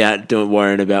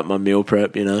worrying about my meal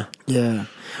prep. Yeah.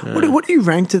 What are you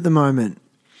ranked at the moment?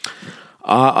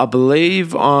 I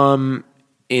believe I'm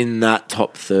in that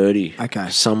top 30. Okay.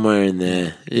 Somewhere in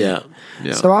there. Yeah.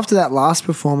 So after that last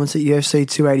performance at UFC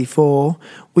 284,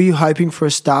 were you hoping for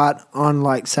a start on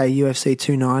say UFC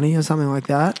 290 or something like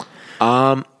that?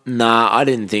 Nah, I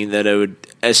didn't think that it would,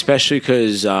 especially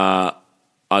because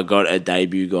I got a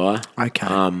debut guy.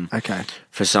 Okay. Okay.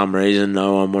 For some reason,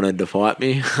 no one wanted to fight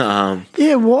me.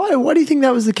 Yeah, why? Why do you think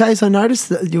that was the case? I noticed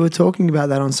that you were talking about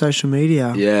that on social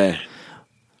media. Yeah.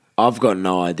 I've got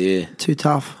no idea. Too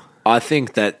tough. I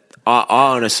think that,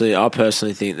 I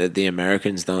personally think that the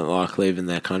Americans don't like leaving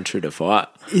their country to fight.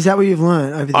 Is that what you've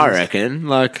learned over the years? I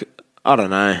reckon. I don't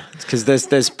know. Because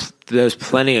there's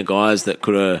plenty of guys that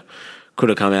could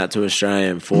have come out to Australia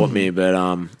and fought me, but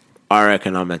I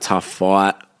reckon I'm a tough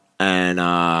fight, and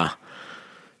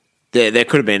there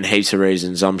could have been heaps of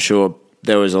reasons. I'm sure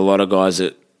there was a lot of guys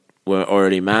that were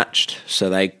already matched, so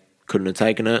they couldn't have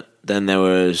taken it. Then there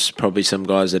was probably some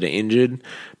guys that are injured,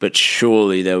 but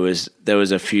surely there was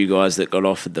a few guys that got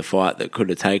offered the fight that could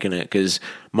have taken it, because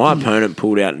my opponent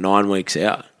pulled out 9 weeks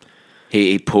out.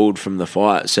 He pulled from the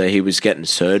fight, so he was getting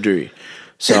surgery.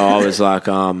 So I was like,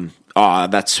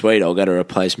 that's sweet, I'll get a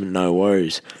replacement, no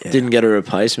worries. Yeah. Didn't get a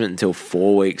replacement until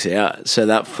 4 weeks out. So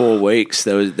that 4 weeks,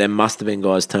 there must have been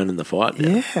guys turning the fight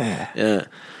down. Yeah.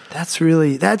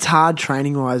 That's hard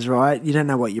training wise, right? You don't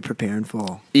know what you're preparing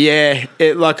for. Yeah,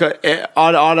 I'm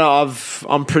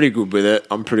pretty good with it.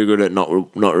 I'm pretty good at not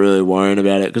really worrying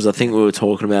about it, because I think we were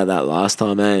talking about that last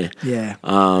time, Yeah.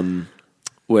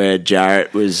 Where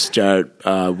Jarrett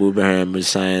Wilbraham was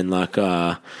saying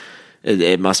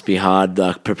it must be hard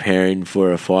preparing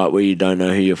for a fight where you don't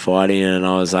know who you're fighting, and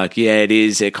I was like, yeah, it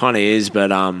is. It kind of is,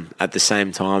 but at the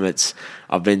same time,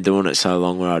 I've been doing it so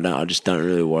long where I just don't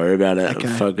really worry about it. Okay.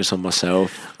 I focus on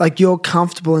myself. You're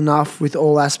comfortable enough with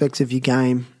all aspects of your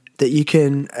game that you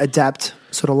can adapt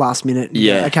sort of last minute.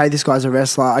 Yeah. Okay, this guy's a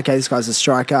wrestler. Okay, this guy's a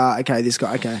striker. Okay, this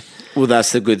guy. Okay. Well,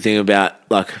 that's the good thing about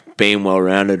being well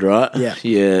rounded, right? Yeah.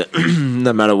 Yeah.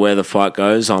 No matter where the fight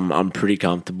goes, I'm pretty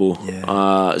comfortable.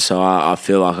 Yeah. So I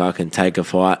feel like I can take a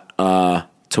fight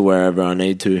to wherever I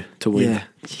need to win.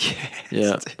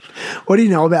 Yeah. What do you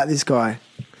know about this guy?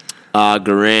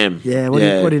 Garam. Yeah. What do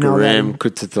you know about him? Garam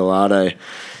Kutatelado.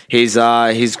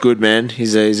 He's good, man.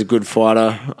 He's a good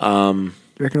fighter.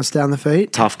 You reckon he'll stay on the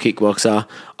feet? Tough kickboxer.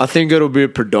 I think it'll be a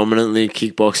predominantly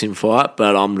kickboxing fight,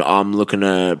 but I'm looking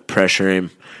to pressure him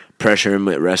pressure him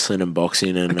with wrestling and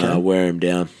boxing and wear him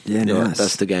down. Yeah, nice.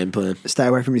 That's the game plan. Stay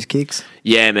away from his kicks.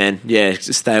 Yeah, man. Yeah,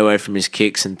 stay away from his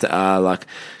kicks and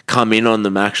come in on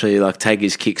them. Actually, take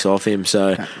his kicks off him.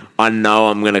 So I know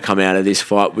I'm going to come out of this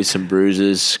fight with some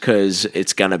bruises because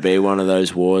it's going to be one of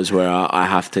those wars where I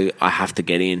have to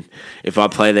get in. If I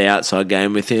play the outside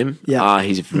game with him,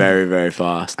 he's very, very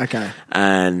fast. Okay,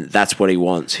 and that's what he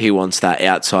wants. He wants that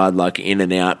outside, in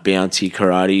and out, bouncy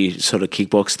karate sort of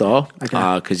kickbox style.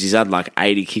 Okay, because he's had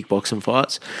 80 kickboxing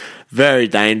fights. Very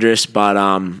dangerous, but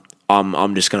I'm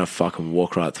just gonna fucking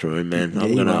walk right through him, man.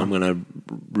 I'm gonna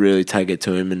really take it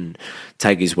to him and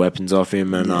take his weapons off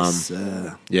him and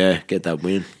get that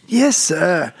win. Yes,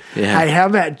 sir. Yeah. Hey, how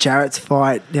about Jarrett's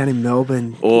fight down in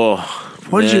Melbourne? Oh,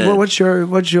 what's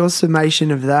your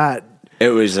summation of that? It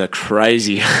was a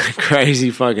crazy, crazy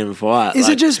fucking fight. Is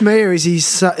it just me, or is he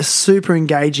super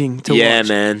engaging to watch? Yeah,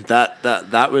 man.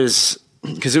 That was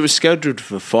because it was scheduled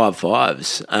for 5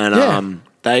 fives, and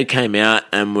they came out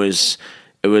and it was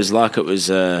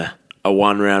a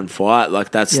 1-round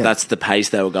fight. That's the pace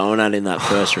they were going at in that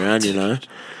first round. You know,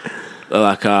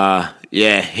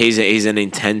 he's an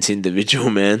intense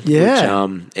individual, man. Yeah,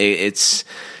 which,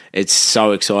 it's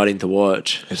so exciting to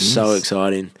watch. It's so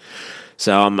exciting.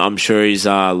 So I'm sure he's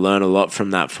learned a lot from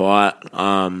that fight.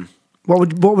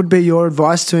 What would be your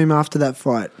advice to him after that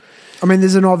fight? I mean,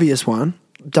 there's an obvious one.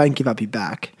 Don't give up your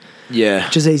back. Yeah.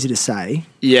 Which is easy to say.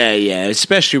 Yeah.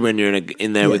 Especially when you're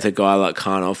in there with a guy like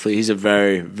Khan Offley. He's a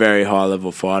very, very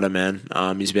high-level fighter, man.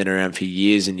 He's been around for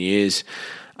years and years.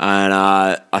 And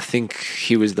I think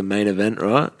he was the main event,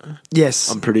 right?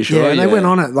 Yes. I'm pretty sure. Yeah, and they went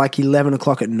on at 11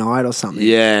 o'clock at night or something.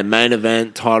 Yeah, main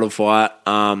event, title fight.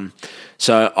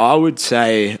 So I would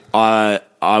say I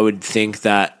would think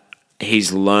that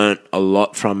he's learnt a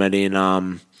lot from it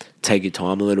in take your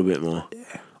time a little bit more.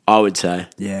 Yeah. I would say.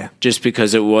 Yeah. Just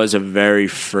because it was a very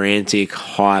frantic,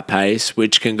 high pace,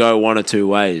 which can go one or two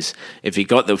ways. If he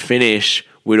got the finish,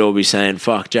 we'd all be saying,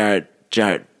 fuck, Jarrett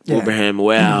Wilbraham,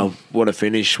 wow, what a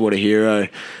finish, what a hero.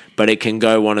 But it can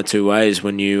go one or two ways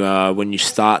when you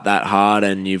start that hard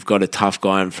and you've got a tough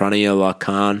guy in front of you like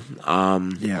Khan.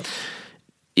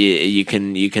 You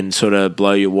can sort of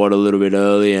blow your wad a little bit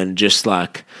early and just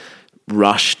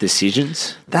rush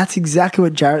decisions. That's exactly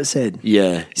what Jarrett said.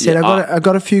 Yeah, he said I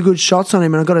got a few good shots on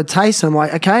him and I got a taste. And I'm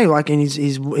like, okay, and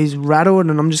he's rattled,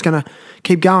 and I'm just gonna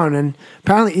keep going. And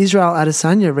apparently Israel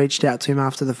Adesanya reached out to him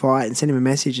after the fight and sent him a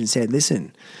message and said,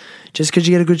 listen, just because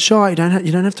you get a good shot, you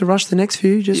don't have to rush the next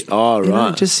few. Just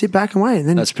just sit back and wait. And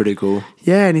then that's pretty cool.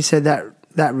 Yeah, and he said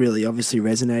that really obviously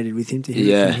resonated with him to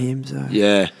hear from him. So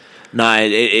yeah, no,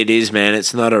 it is, man.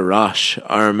 It's not a rush.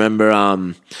 I remember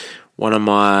one of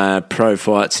my pro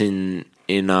fights in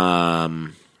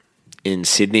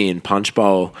Sydney in Punch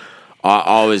Bowl.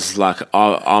 I was like,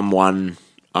 I'm one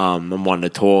to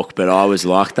talk, but I was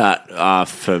like that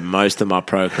for most of my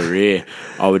pro career.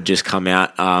 I would just come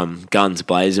out guns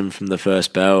blazing from the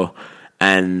first bell,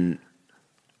 and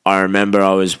I remember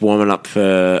I was warming up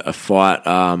for a fight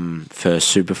for a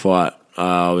super fight.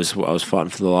 I was fighting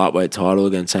for the lightweight title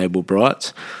against Abel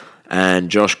Brights. And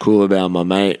Josh Coolabell, my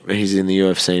mate, he's in the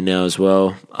UFC now as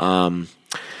well.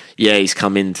 He's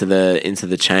come into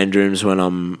the change rooms when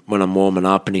I'm warming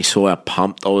up, and he saw how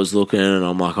pumped I was looking, and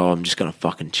I'm like, I'm just gonna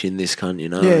fucking chin this cunt, you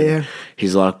know? Yeah.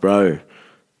 He's like, bro,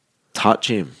 touch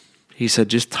him. He said,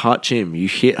 just touch him. You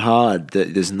hit hard.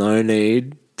 There's no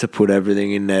need to put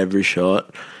everything into every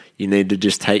shot. You need to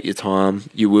just take your time.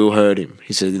 You will hurt him.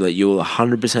 He said, you will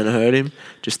 100% hurt him.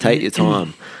 Just take your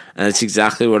time. And that's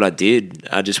exactly what I did.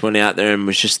 I just went out there and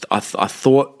was just, I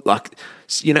thought,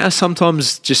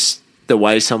 sometimes just the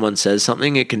way someone says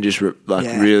something, it can just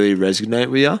really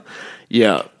resonate with you.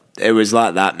 Yeah, it was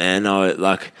like that, man.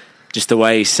 Just the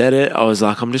way he said it, I was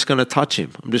like, I'm just going to touch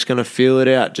him. I'm just going to feel it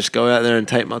out. Just go out there and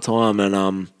take my time.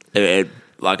 And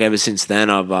ever since then,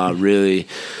 I've really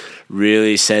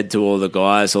said to all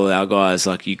our guys,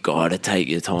 you got to take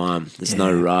your time. There's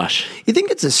no rush. You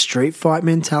think it's a street fight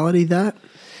mentality, that?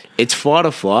 It's fight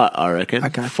or flight, I reckon.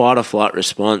 Okay. Fight or flight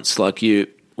response.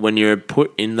 When you're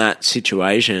put in that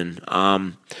situation.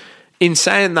 In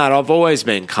saying that, I've always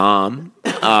been calm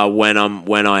when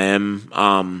I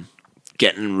am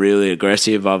getting really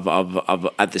aggressive. I've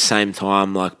at the same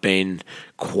time been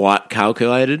quite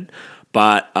calculated,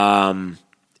 but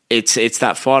it's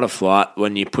that fight or flight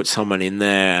when you put someone in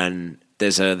there and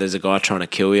there's a guy trying to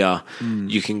kill you.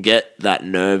 You can get that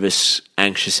nervous,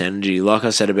 anxious energy. Like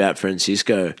I said about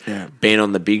Francisco, being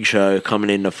on the big show, coming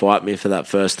in to fight me for that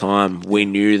first time, we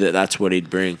knew that's what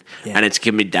he'd bring. And it's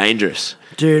going to be dangerous.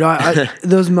 Dude, I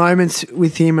there was moments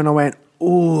with him and I went,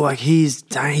 like he's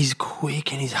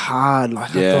quick and he's hard.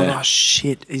 Like I thought, oh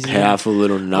shit, he's powerful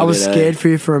little nugget. I was scared for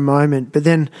you for a moment, but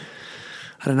then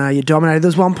I don't know, you dominated. There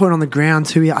was one point on the ground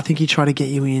too. I think he tried to get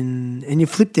you in, and you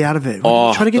flipped out of it.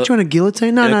 Try to get you in a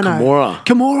guillotine? No.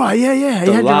 Kimura, yeah.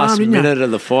 The last minute of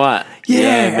the fight.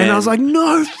 Yeah, and I was like,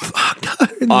 no, fuck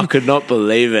no. I could not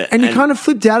believe it. And you kind of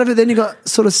flipped out of it. Then you got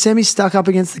sort of semi-stuck up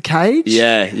against the cage.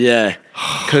 Yeah.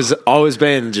 Because I was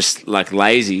being just like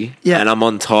lazy, and I'm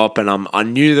on top, and I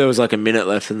knew there was like a minute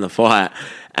left in the fight,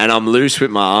 and I'm loose with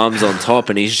my arms on top,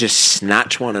 and he's just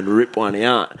snatched one and ripped one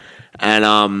out,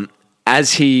 and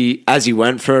As he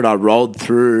went for it, I rolled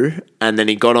through, and then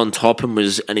he got on top and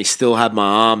he still had my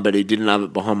arm, but he didn't have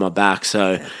it behind my back.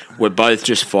 So we're both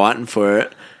just fighting for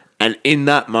it. And in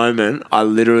that moment, I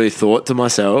literally thought to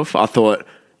myself,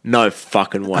 no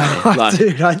fucking way. Like,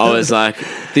 dude, I was like,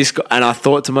 this guy, and I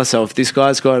thought to myself, this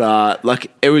guy's got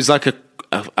it was like a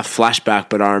flashback,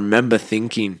 but I remember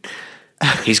thinking,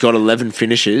 he's got 11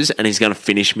 finishes and he's going to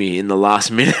finish me in the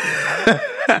last minute.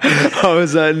 I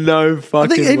was like, no fucking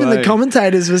way. I think even the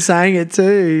commentators were saying it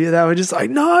too. They were just like,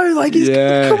 no, like he's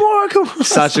come on.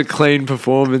 Such a clean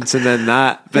performance, and then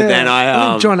that. But then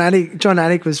I think John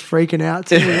Anik was freaking out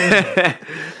too.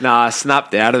 I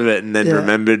snapped out of it and then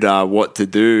remembered what to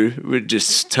do. Would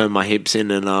just turn my hips in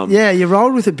and you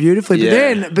rolled with it beautifully.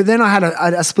 But then I had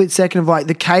a split second of like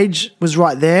the cage was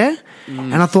right there.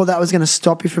 And I thought that was going to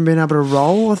stop you from being able to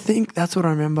roll. I think that's what I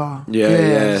remember.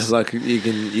 Yeah. Like you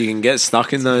can get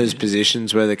stuck in those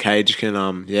positions where the cage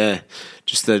can,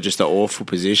 just an awful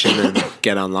position and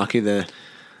get unlucky there.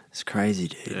 It's crazy,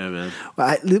 dude. Yeah, man.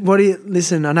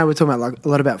 Listen, I know we're talking about like a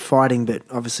lot about fighting, but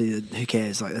obviously who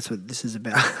cares? Like that's what this is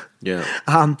about. Yeah.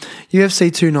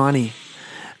 UFC 290.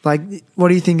 Like, what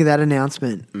do you think of that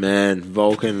announcement? Man,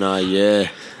 Vulcan,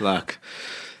 like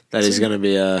that is going to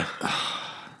be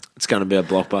it's going to be a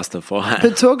blockbuster fight.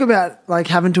 But talk about like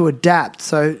having to adapt.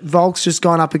 So Volk's just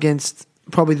gone up against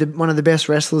probably one of the best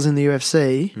wrestlers in the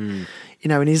UFC,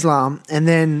 in Islam, and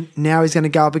then now he's going to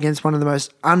go up against one of the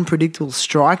most unpredictable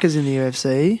strikers in the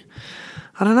UFC.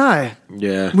 I don't know.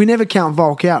 Yeah. We never count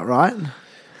Volk out, right?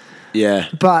 Yeah.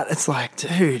 But it's like,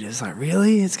 dude, it's like,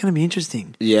 really? It's going to be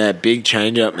interesting. Yeah, big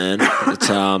change up, man. It's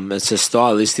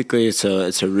stylistically,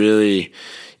 it's a really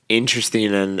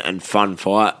interesting and fun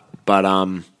fight.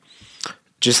 But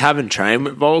just having trained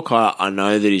with Volk, I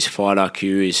know that his fight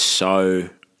IQ is so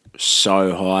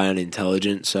high and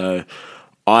intelligent. So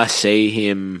I see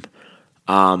him.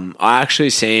 I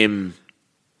actually see him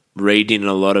reading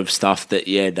a lot of stuff that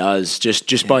does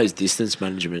just by his distance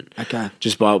management. Okay.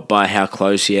 Just by how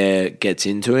close gets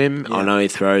into him. Yeah. I know he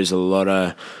throws a lot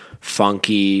of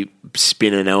funky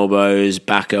spinning elbows,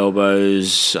 back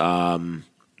elbows,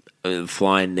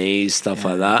 flying knees, stuff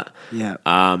like that. Yeah.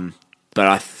 But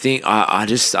I think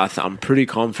I'm pretty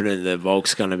confident that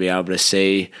Volk's going to be able to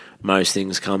see most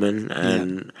things coming,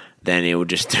 and then he'll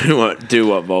just do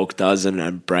what Volk does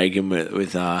and break him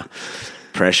with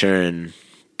pressure and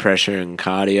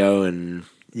cardio and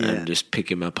just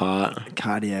pick him apart.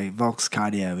 Volk's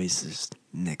cardio is just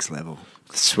next level.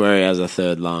 I swear he has a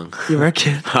third lung. You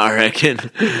reckon? I reckon.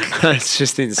 It's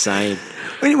just insane.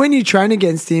 When you train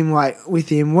against him, like with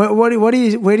him, where do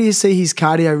you see his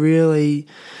cardio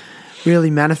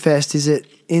really manifest? Is it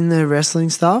in the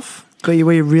wrestling stuff? Where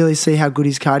you really see how good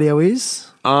his cardio is?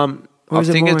 I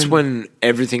think it's when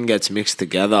everything gets mixed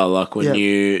together. Like when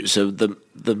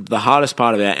the hardest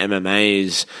part about MMA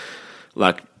is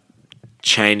like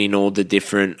chaining all the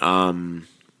different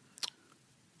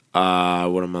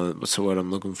what's the word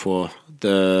I'm looking for?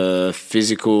 The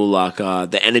physical, like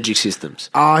the energy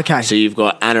systems. Oh, okay. So you've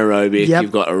got anaerobic,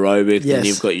 you've got aerobic, then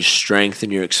you've got your strength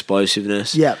and your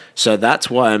explosiveness. Yep. So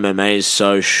that's why MMA is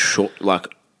so short.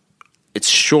 Like it's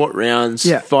short rounds,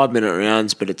 5-minute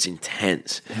rounds, but it's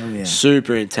intense. Hell yeah.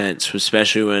 Super intense,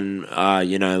 especially when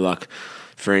like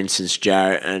for instance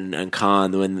Jarrett and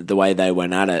Khan, when the way they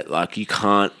went at it, like you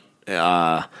can't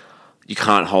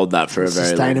hold that for a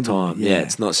very long time. Yeah,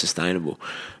 it's not sustainable.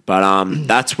 But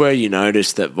that's where you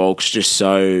notice that Volk's just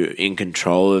so in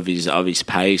control of his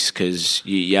pace, because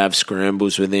you have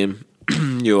scrambles with him.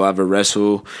 You'll have a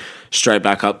wrestle, straight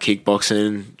back up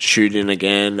kickboxing, shooting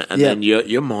again, and then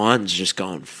your mind's just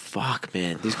going, fuck,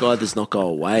 man, this guy does not go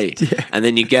away. Yeah. And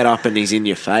then you get up and he's in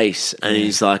your face, and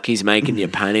he's making you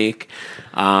panic.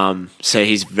 So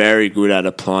he's very good at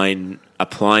applying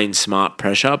smart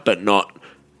pressure, but not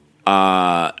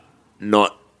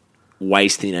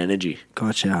wasting energy.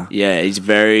 Gotcha. Yeah, he's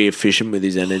very efficient with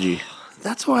his energy.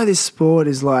 That's why this sport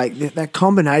is like that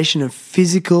combination of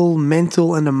physical,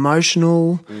 mental, and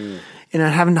emotional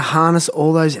having to harness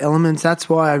all those elements. That's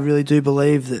why I really do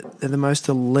believe that they're the most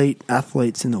elite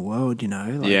athletes in the world,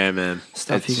 Yeah, man.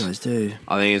 Stuff you guys do.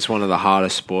 I think it's one of the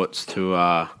hardest sports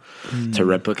to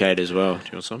replicate as well. Do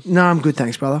you want some? No, I'm good,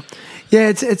 thanks, brother. Yeah,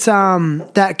 it's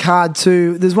that card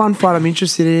too. There's one fight I'm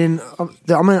interested in.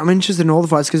 I'm interested in all the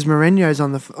fights because Moreno's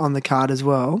on the card as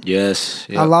well. Yes.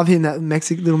 Yep. I love him, that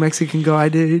little Mexican guy,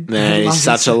 dude. Man, he's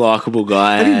such a likeable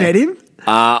guy. Have you met him?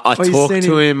 I talked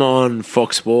to him on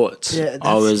Fox Sports. Yeah,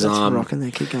 that's rocking there.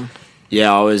 Keep going.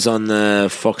 Yeah, I was on the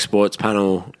Fox Sports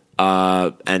panel,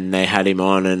 and they had him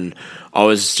on, and I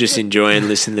was just enjoying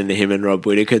listening to him and Rob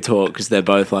Whittaker talk because they're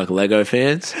both like Lego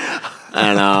fans.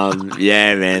 And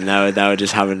yeah, man, they were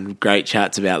just having great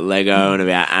chats about Lego and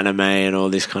about anime and all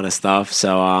this kind of stuff.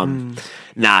 So,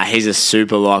 he's a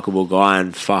super likable guy,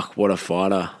 and fuck, what a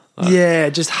fighter! Yeah,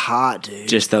 just heart, dude.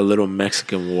 Just a little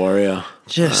Mexican warrior.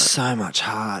 Just so much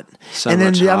heart. And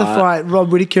then the other fight,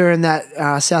 Rob Whittaker and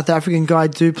that South African guy,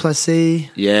 Duplessis.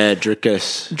 Yeah,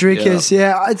 Dricus.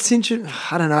 Yeah. It's interesting.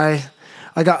 I don't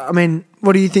know.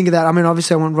 What do you think of that? I mean,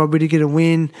 obviously I want Rob Whittaker to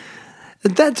win.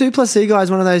 That Duplessis guy is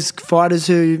one of those fighters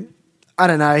who, I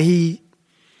don't know, he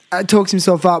talks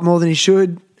himself up more than he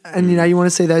should. And, you want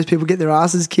to see those people get their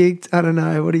asses kicked. I don't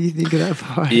know. What do you think of that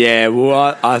fight? Yeah,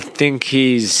 well, I think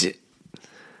he's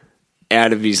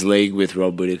out of his league with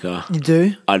Rob Whittaker. You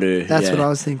do? I do. That's what I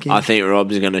was thinking. I think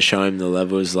Rob's going to show him the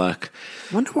levels. I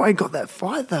wonder why he got that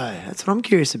fight, though. That's what I'm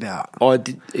curious about.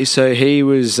 So he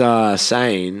was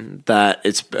saying that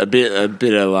it's a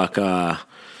bit of like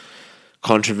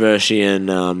controversy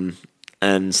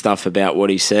and stuff about what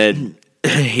he said.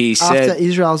 He said after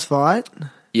Israel's fight.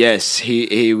 Yes,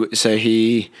 he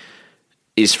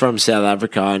is from South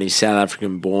Africa, and he's South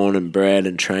African born and bred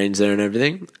and trains there and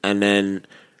everything. And then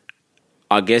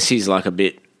I guess he's like a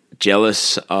bit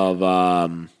jealous of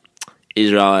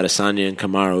Israel Adesanya and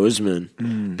Kamaru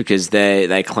Usman because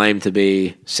they claim to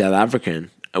be South African,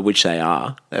 which they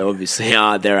are. They obviously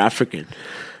are. They're African,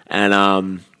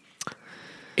 and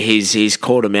he's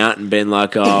called him out and been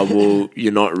like, "Oh, well,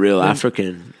 you're not real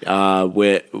African.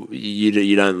 Where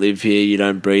you don't live here, you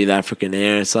don't breathe African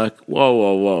air." It's like,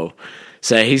 whoa.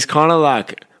 So he's kind of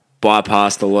like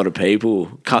bypassed a lot of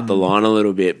people, cut the line a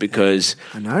little bit because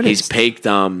he's peaked.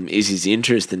 Is his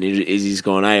interest, and is he's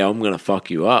gone, "Hey, I'm gonna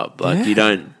fuck you up." Like you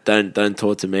don't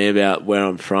talk to me about where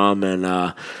I'm from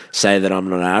and say that I'm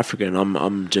not African.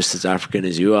 I'm just as African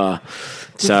as you are.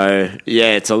 So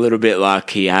yeah, it's a little bit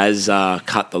like he has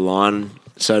cut the line,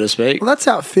 so to speak. Well, that's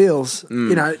how it feels.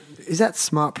 Is that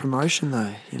smart promotion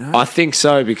though? I think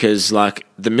so because like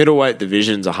the middleweight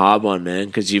division's a hard one, man.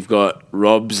 Because you've got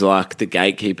Rob's like the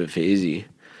gatekeeper for Izzy.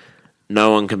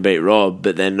 No one can beat Rob,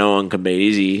 but then no one can beat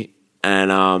Izzy,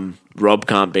 and Rob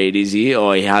can't beat Izzy,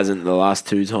 or he hasn't the last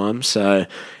two times. So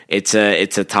it's a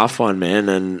tough one, man.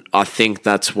 And I think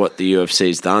that's what the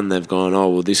UFC's done. They've gone, oh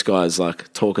well, this guy's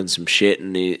like talking some shit,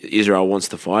 and Israel wants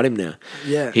to fight him now.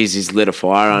 Yeah, he's lit a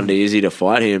fire under Izzy to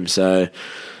fight him. So.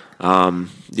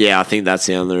 I think that's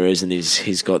the only reason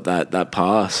he's got that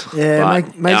pass. Yeah,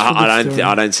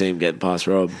 I don't see him getting past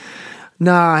Rob.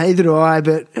 Nah, either do I.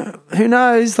 But who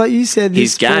knows? Like you said,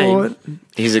 he's game.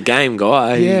 He's a game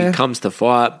guy. Yeah. He comes to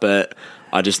fight, but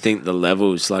I just think the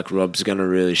levels, like Rob's going to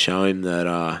really show him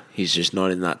that he's just not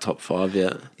in that top 5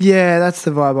 yet. Yeah, that's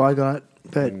the vibe I got.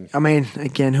 But I mean,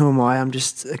 again, who am I? I'm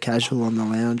just a casual on the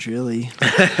lounge, really.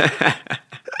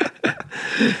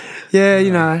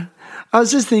 Yeah, I was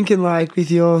just thinking, like,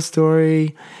 with your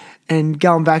story and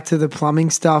going back to the plumbing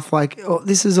stuff, like,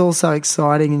 this is all so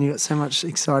exciting and you've got so much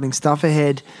exciting stuff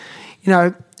ahead.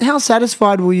 How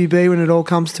satisfied will you be when it all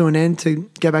comes to an end to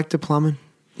go back to plumbing?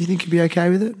 You think you'll be okay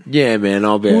with it? Yeah, man,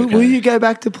 I'll be okay. Will you go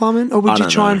back to plumbing, or would you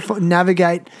try and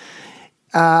navigate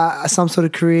some sort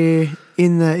of career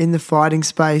in the fighting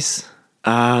space?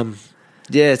 Yeah,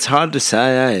 it's hard to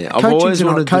say, I've always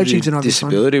wanted to do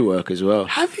disability work as well.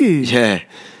 Have you? Yeah.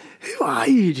 Who are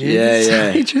you, dude?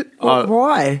 Yeah.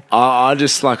 Why? I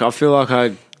just I feel like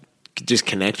I just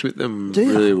connect with them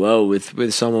really well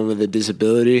with someone with a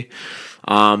disability.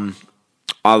 I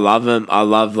love them. I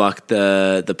love like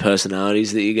the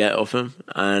personalities that you get off them,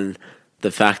 and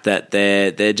the fact that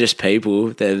they're just people.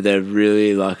 They're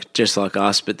really like just like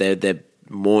us, but they're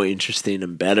more interesting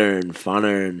and better and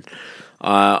funner. And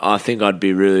I think I'd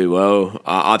be really well.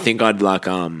 I think I'd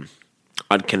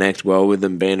I'd connect well with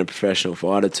them being a professional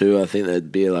fighter too. I think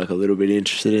they'd be like a little bit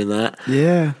interested in that.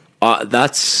 Yeah.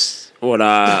 That's what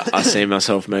I see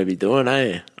myself maybe doing,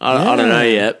 I don't know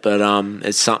yet, but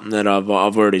it's something that I've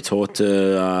already talked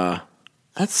to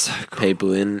that's so cool.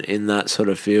 people in that sort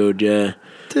of field, yeah.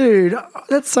 Dude,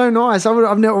 that's so nice. I would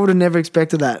have never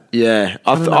expected that. Yeah,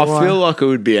 I feel like it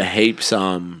would be a heaps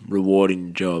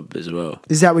rewarding job as well.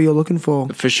 Is that what you're looking for?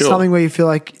 For sure. Something where you feel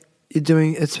like you're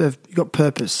doing, you got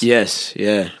purpose. Yes,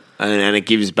 yeah. And it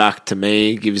gives back to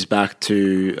me, gives back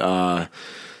to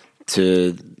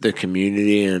the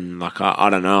community, and like I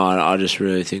don't know, I just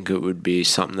really think it would be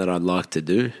something that I'd like to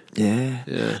do.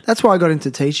 Yeah. That's why I got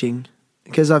into teaching,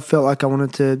 because I felt like I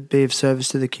wanted to be of service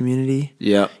to the community.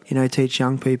 Yeah. You know, teach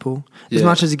young people. As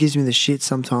much as it gives me the shit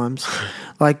sometimes.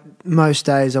 Like most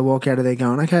days I walk out of there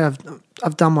going, okay,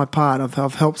 I've done my part.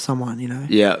 I've helped someone, you know.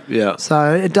 Yeah.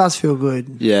 So it does feel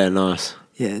good. Yeah, nice.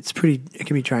 Yeah, it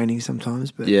can be draining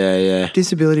sometimes, but yeah.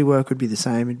 Disability work would be the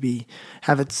same.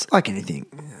 It's like anything,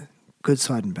 good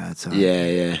side and bad side.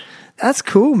 Yeah. That's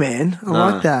cool, man. I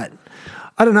like that.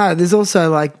 I don't know. There's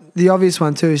also like the obvious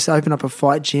one too is to open up a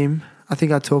fight gym. I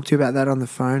think I talked to you about that on the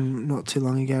phone not too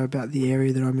long ago about the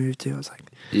area that I moved to. I was like,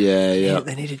 yeah.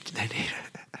 They need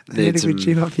a good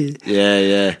gym up here.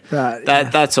 Yeah. But,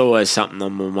 that's always something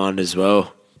on my mind as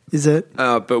well. Is it?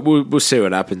 But we'll see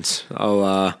what happens.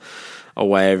 I'll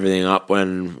weigh everything up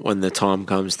when the time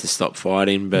comes to stop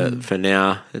fighting. But for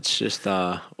now, it's just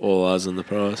all eyes on the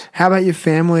prize. How about your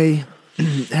family?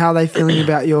 How are they feeling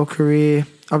about your career?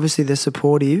 Obviously, they're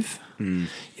supportive. You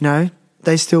know,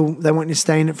 they want you to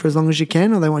stay in it for as long as you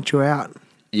can, or they want you out?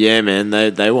 Yeah, man.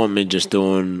 They want me just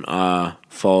doing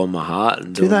following my heart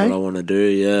and doing what I want to do.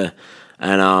 Yeah,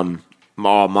 and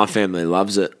my family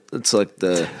loves it. It's like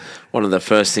one of the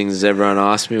first things everyone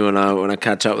asks me when I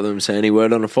catch up with them. Say, any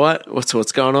word on a fight?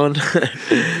 What's going on?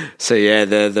 So yeah,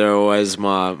 they're always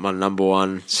my number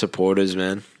one supporters,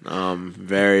 man.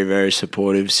 Very very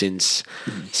supportive since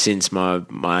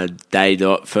my day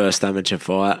dot first amateur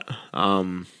fight.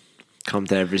 Come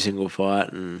to every single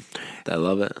fight and they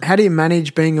love it. How do you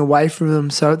manage being away from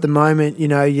them? So at the moment, you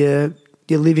know, you're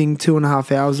living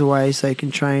 2.5 hours away, so you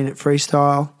can train at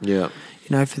freestyle. Yeah.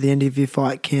 You know, for the end of your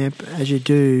fight camp, as you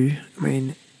do. I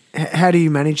mean, how do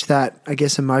you manage that, I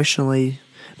guess, emotionally,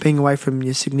 being away from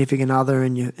your significant other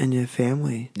and your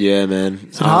family? Yeah, man.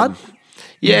 Is it hard?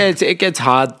 Yeah, it gets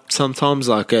hard sometimes,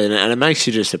 like, and it makes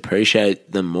you just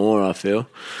appreciate them more, I feel.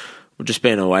 Just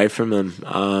being away from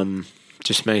them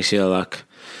just makes you, like,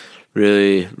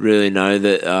 really, really know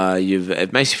that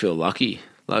it makes you feel lucky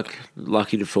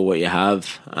for what you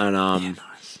have. And nice.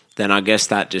 Then I guess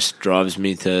that just drives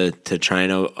me to train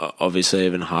obviously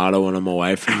even harder when I'm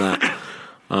away from that,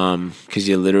 because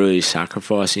you're literally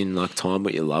sacrificing like time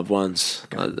with your loved ones,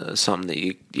 something that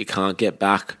you can't get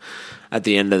back at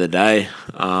the end of the day.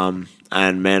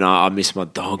 And man, I miss my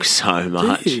dog so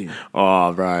much.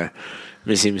 Oh, bro,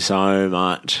 miss him so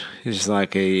much. He's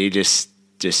like he just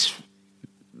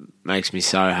makes me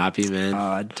so happy, man.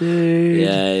 Oh, dude.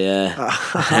 Yeah.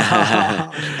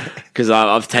 Because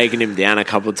I've taken him down a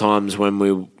couple of times when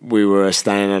we were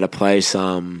staying at a place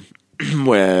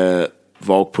where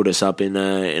Volk put us up in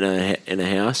a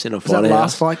house, in a fight house. Was that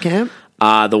last fight camp?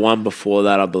 The one before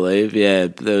that, I believe. Yeah,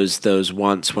 there was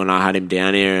once when I had him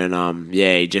down here, and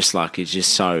he's just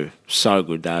so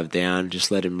good to have down.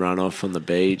 Just let him run off on the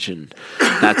beach, and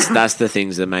that's the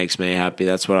things that makes me happy.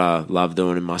 That's what I love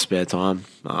doing in my spare time.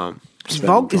 Is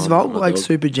Volk like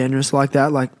super generous like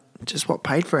that? Like just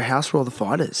paid for a house for all the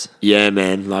fighters? Yeah,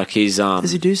 man. Like he's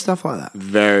does he do stuff like that?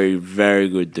 Very, very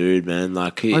good dude, man.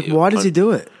 Like why does he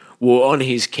do it? Well, on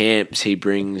his camps, he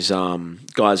brings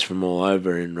guys from all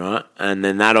over in, right? And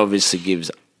then that obviously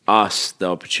gives us the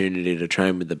opportunity to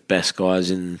train with the best guys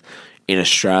in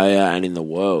Australia and in the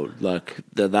world. Like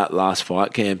that last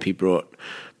fight camp, he brought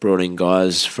in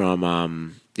guys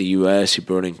from the US. He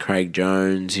brought in Craig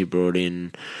Jones. He brought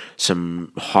in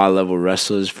some high-level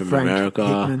wrestlers from Frank America.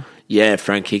 Hickman. Yeah,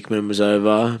 Frank Hickman was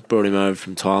over. Brought him over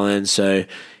from Thailand. So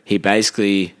he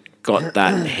basically got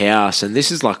that house, and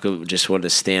this is like just what a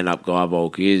stand-up guy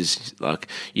Volk is. Like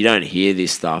you don't hear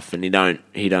this stuff, and he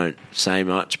don't say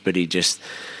much, but he just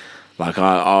like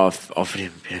I offered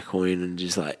him a bit of coin and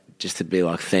just to be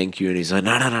like thank you, and he's like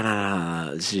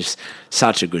no. It's just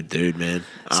such a good dude, man.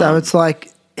 So it's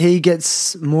like he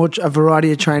gets a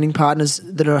variety of training partners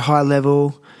that are high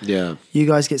level. Yeah, you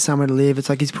guys get somewhere to live. It's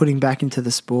like he's putting back into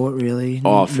the sport, really.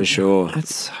 Oh, for sure.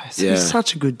 He's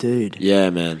such a good dude. Yeah,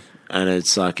 man. And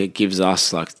it's like it gives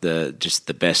us like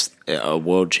the best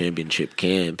world championship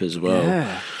camp as well.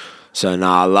 Yeah. So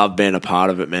I love being a part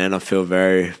of it, man. I feel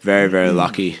very, very, very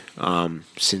lucky.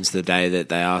 Since the day that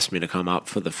they asked me to come up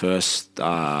for the first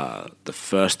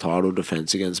title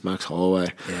defense against Max Holloway,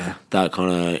 that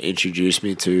kind of introduced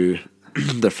me to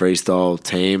the freestyle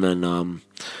team and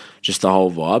just the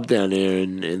whole vibe down there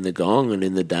in the Gong and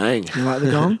in the Dang. You like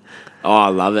the Gong? Oh, I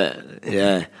love it.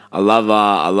 Yeah, I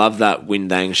love that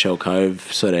Windang Shell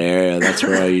Cove sort of area. That's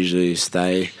where I usually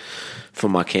stay for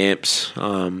my camps.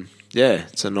 Yeah,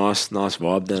 it's a nice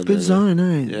vibe down there. Good zone,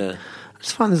 eh? Yeah. I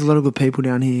just find there's a lot of good people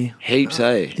down here. Heaps,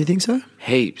 eh? Do you think so?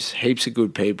 Heaps of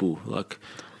good people. Like,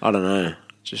 I don't know,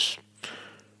 just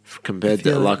compared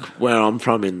to like where I'm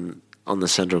from on the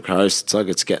Central Coast, it's like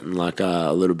it's getting like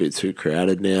a little bit too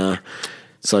crowded now.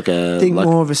 It's like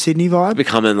more of a Sydney vibe?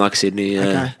 Becoming like Sydney, yeah.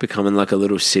 Okay. Becoming like a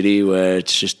little city where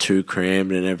it's just too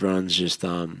crammed and everyone's just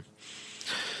mad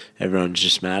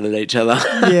at each other.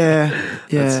 Yeah.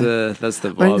 That's the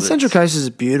vibe. I mean, the Central Coast is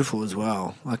beautiful as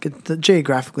well. Like,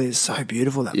 geographically, it's so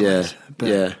beautiful, that place.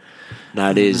 Yeah.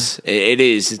 No, it is. It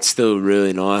is. It's still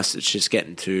really nice. It's just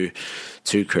getting too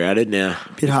crowded now.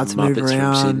 A bit hard to move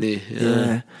around. From Sydney.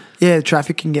 Yeah, the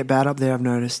traffic can get bad up there, I've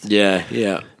noticed.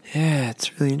 Yeah. Yeah,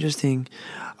 it's really interesting.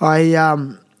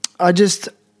 It's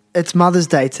Mother's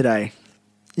Day today.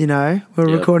 You know, we're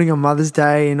recording on Mother's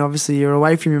Day, and obviously you're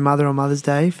away from your mother on Mother's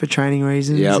Day for training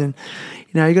reasons. Yep. And,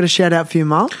 you know, you got a shout out for your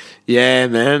mum? Yeah,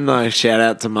 man. Like, shout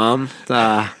out to Mum.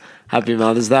 Happy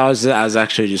Mother's Day. I was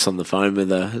actually just on the phone with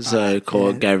her, so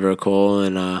gave her a call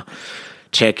and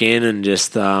check in and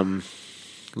just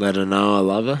let her know I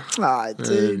love her. Oh,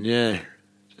 dude. And, yeah.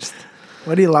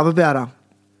 What do you love about her?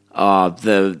 Oh,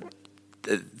 the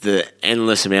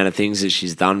endless amount of things that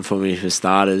she's done for me, for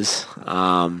starters.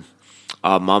 My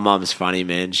mum's funny,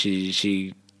 man.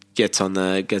 She gets on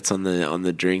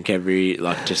the drink every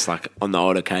just on the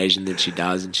odd occasion that she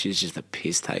does, and she's just a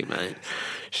piss take, mate.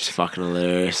 She's fucking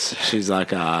hilarious. She's like,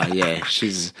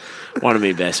 she's one of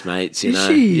my best mates, you know.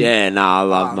 She? Yeah, no, I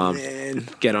love Mum. Man.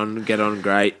 Get on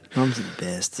great. Mum's the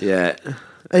best. Yeah.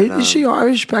 Is she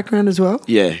Irish background as well?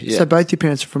 Yeah. So both your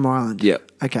parents are from Ireland?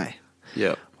 Yep. Okay.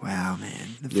 Yep. Wow, man.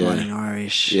 The Fighting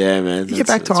Irish. Yeah, man. You get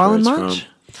back to Ireland much?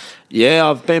 Yeah,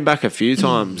 I've been back a few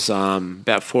times,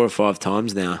 about 4 or 5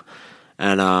 times now.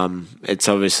 And it's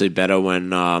obviously better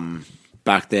when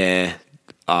back there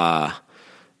out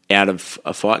of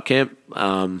a fight camp,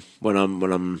 when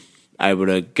I'm able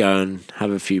to go and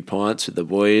have a few pints with the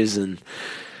boys and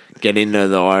get into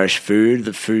the Irish food.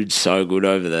 The food's so good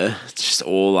over there. It's just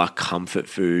all like comfort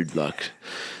food, like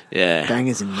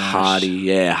bangers and mash.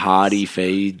 Hearty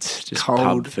feeds, just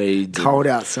pub feeds. Cold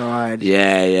outside.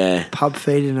 Yeah. Pub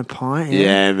feed and a pint.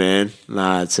 Yeah, man.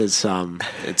 No,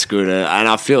 it's good, and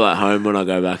I feel at home when I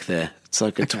go back there. It's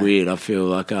like it's weird. I feel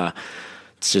like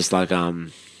it's just like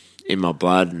in my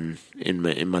blood and in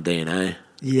my DNA.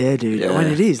 Yeah, dude. Yeah. I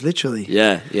mean, it is literally.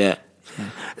 Yeah.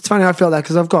 It's funny. I felt that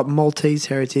because I've got Maltese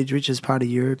heritage, which is part of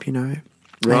Europe. You know,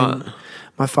 right. And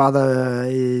my father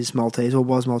is Maltese, or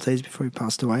was Maltese before he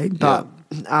passed away. But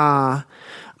I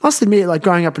must admit, like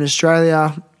growing up in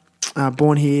Australia,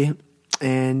 born here,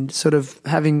 and sort of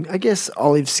having, I guess,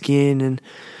 olive skin,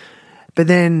 but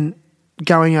then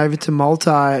going over to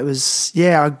Malta, it was,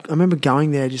 I remember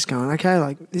going there just going, okay,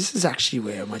 like this is actually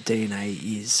where my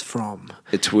DNA is from.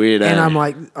 It's weird, and I'm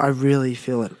like, I really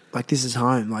feel it. Like this is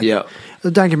home. Like,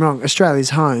 don't get me wrong, Australia's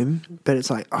home, but it's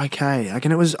like, okay, like,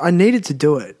 and I needed to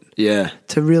do it. Yeah.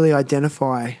 To really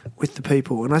identify with the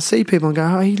people. And I see people and go,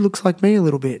 oh, he looks like me a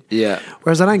little bit. Yeah.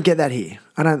 Whereas I don't get that here.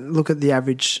 I don't look at the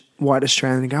average white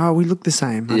Australian and go, oh, we look the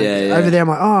same. Yeah. Over there, I'm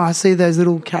like, oh, I see those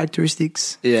little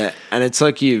characteristics. Yeah. And it's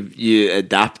like you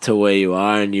adapt to where you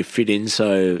are and you fit in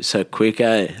so quick,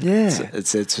 eh? Yeah.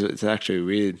 It's actually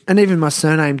weird. And even my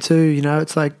surname too, you know,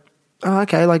 it's like, oh,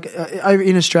 okay. Like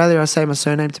in Australia, I say my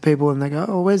surname to people and they go,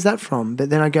 oh, where's that from? But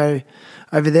then I go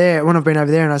over there, when I've been over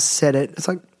there and I said it, it's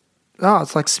like, oh,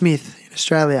 it's like Smith in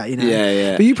Australia, you know.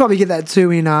 Yeah. But you probably get that too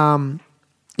in,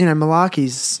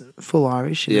 Mullarkey's full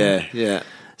Irish. You know? Yeah.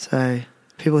 So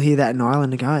people hear that in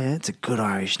Ireland and go, yeah, it's a good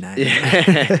Irish name.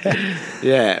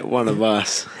 Yeah, one of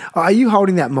us. Oh, are you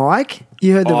holding that mic?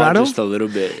 You heard the rattle? Just a little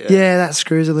bit. Yeah, that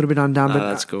screw's a little bit undone. No, but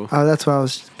that's cool. Oh, that's why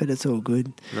but it's all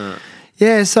good. No.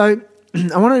 Yeah, so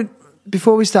I want to,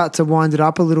 before we start to wind it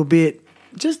up a little bit,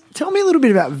 just tell me a little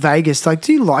bit about Vegas. Like,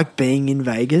 do you like being in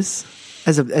Vegas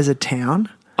as a town?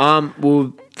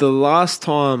 Well, the last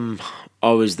time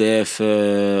I was there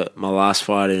for my last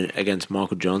fight against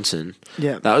Michael Johnson,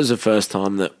 that was the first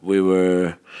time that we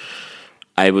were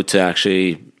able to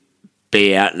actually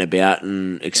be out and about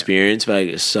and experience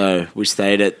Vegas. So we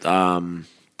stayed at the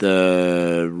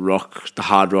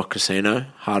Hard Rock Casino,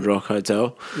 Hard Rock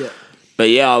Hotel. Yeah. But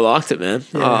yeah, I liked it, man.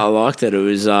 Yeah. I liked it. It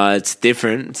was it's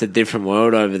different. It's a different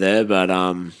world over there, but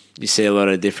you see a lot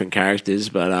of different characters.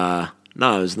 But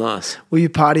no, it was nice. Will you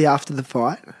party after the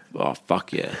fight? Oh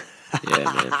fuck yeah,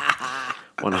 man,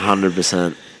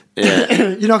 100%. Yeah.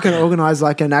 You're not going to organise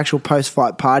like an actual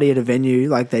post-fight party at a venue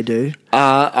like they do.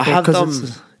 I have them.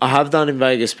 I have done in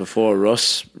Vegas before.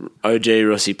 Ross, OG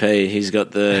Rossi P, he's got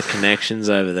the connections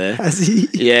over there. Has he?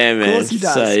 Yeah, man. Of course he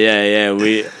does. So yeah.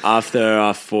 We after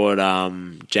I fought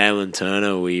Jalen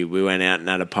Turner, we went out and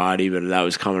had a party, but that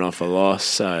was coming off a loss,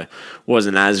 so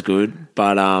wasn't as good.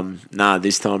 But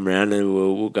this time around,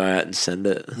 we'll go out and send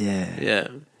it. Yeah.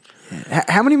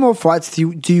 How many more fights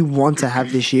do you want to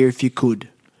have this year if you could?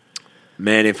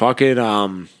 Man, if I could,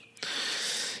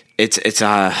 it's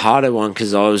a harder one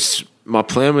because my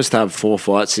plan was to have 4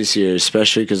 fights this year,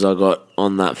 especially because I got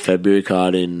on that February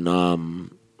card in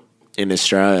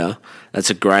Australia. That's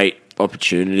a great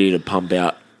opportunity to pump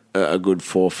out a good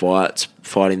 4 fights,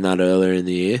 fighting that earlier in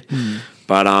the year.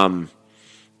 But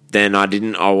then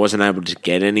I wasn't able to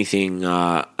get anything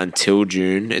until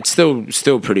June. It's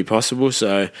still pretty possible.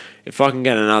 So if I can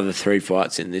get another 3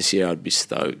 fights in this year, I'd be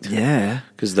stoked. Yeah,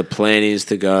 because the plan is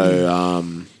to go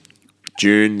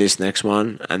June, this next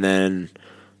one, and then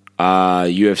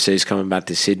UFC's coming back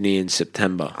to Sydney in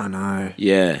September. I know.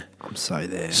 Yeah, I'm so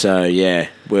there. So yeah,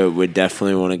 we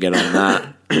definitely want to get on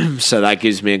that. So that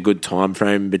gives me a good time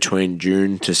frame between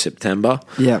June to September.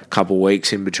 Yeah, a couple of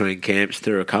weeks in between camps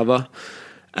to recover.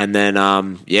 And then,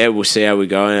 we'll see how we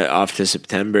go after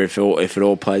September. If it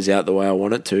all plays out the way I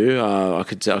want it to, I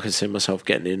could see myself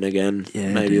getting in again.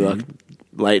 Yeah, maybe like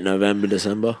late November,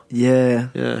 December. Yeah,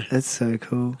 that's so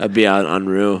cool. That'd be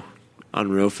unreal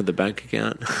for the bank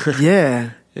account.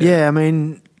 Yeah. I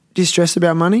mean, do you stress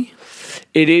about money?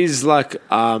 It is like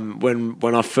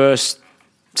when I first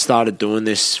started doing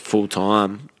this full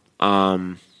time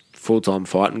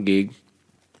fighting gig.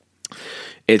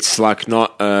 It's like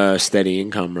not a steady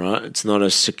income, right? It's not a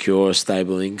secure,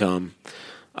 stable income.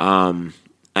 And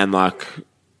like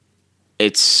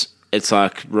it's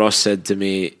like Ross said to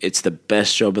me, it's the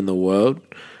best job in the world.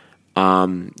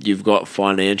 You've got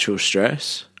financial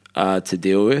stress to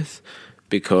deal with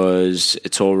because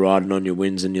it's all riding on your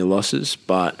wins and your losses,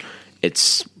 but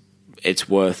it's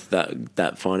worth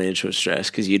that financial stress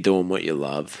because you're doing what you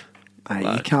love.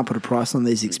 Like, you can't put a price on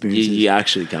these experiences. You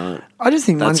actually can't. I just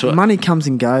think money comes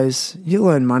and goes. You'll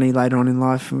earn money later on in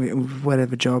life,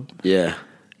 whatever job. Yeah.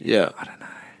 I don't know.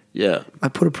 Yeah. I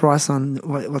put a price on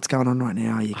what's going on right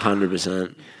now.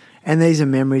 100%. And these are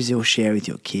memories you'll share with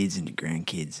your kids and your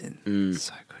grandkids. And it's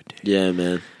so good, dude. Yeah,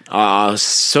 man. I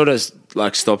sort of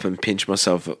like stop and pinch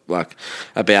myself like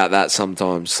about that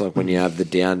sometimes, like when you have the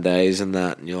down days and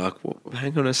that, and you're like, well,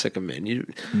 hang on a second, man, you're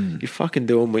fucking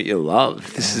doing what you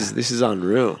love. This is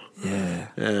unreal. Yeah.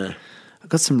 I've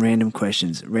got some random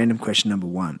questions. Random question number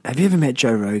 1: have you ever met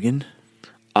Joe Rogan?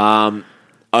 Over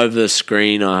the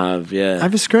screen, I have. Yeah.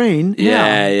 Over screen?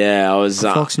 Yeah. I was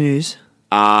Fox News.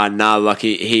 No, like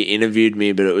he interviewed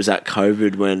me, but it was at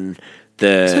COVID when.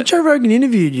 So Joe Rogan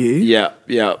interviewed you?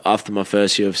 Yeah, after my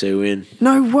first UFC win.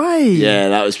 No way. Yeah,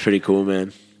 that was pretty cool,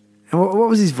 man. And what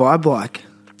was his vibe like?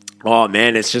 Oh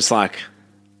man, it's just like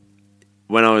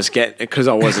when I was because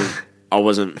I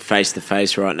wasn't face to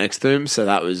face right next to him, so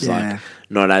that was like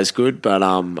not as good. But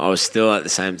I was still at the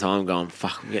same time going,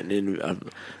 "Fuck, I'm getting in." I've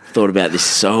thought about this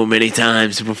so many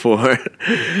times before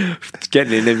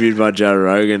getting interviewed by Joe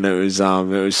Rogan. It was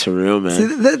surreal, man.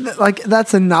 See,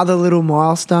 that's another little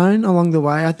milestone along the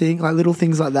way. I think like little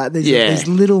things like that. There's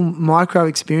little micro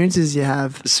experiences you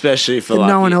have, especially for like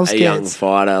no one else young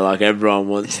fighter. Like everyone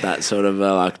wants that sort of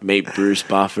like meet Bruce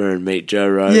Buffer and meet Joe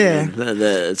Rogan. Yeah,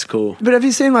 it's cool. But have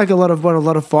you seen like a lot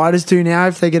of fighters do now?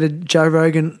 If they get a Joe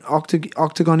Rogan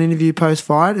octagon interview post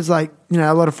fight, it's like, you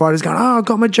know, a lot of fighters going, "Oh, I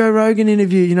got my Joe Rogan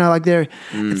interview." You know, like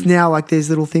it's now like there's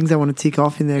little things they want to tick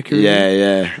off in their career.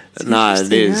 Yeah. No,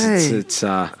 it is. Hey? It's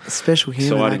a special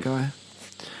human, that guy.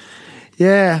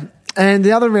 Yeah. And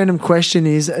the other random question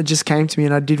it just came to me,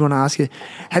 and I did want to ask you: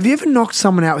 have you ever knocked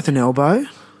someone out with an elbow?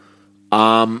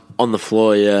 On the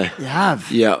floor, yeah. You have.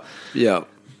 Yeah.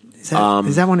 Is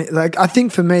that one? Like, I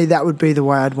think for me, that would be the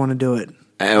way I'd want to do it.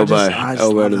 Elbow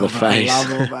to the face. I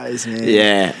love elbows, man.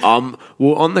 Yeah.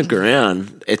 Well, on the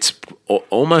ground, it's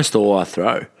almost all I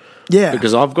throw. Yeah.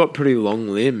 Because I've got pretty long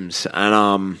limbs,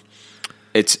 and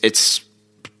it's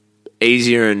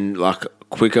easier and like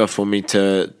quicker for me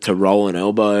to roll an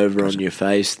elbow over on your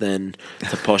face than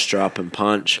to posture up and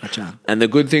punch. Gotcha. And the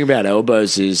good thing about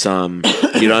elbows is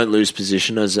you don't lose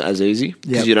position as easy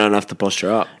because you don't have to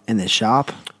posture up. And they're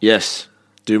sharp. Yes.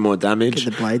 Do more damage.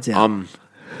 Get the blades out.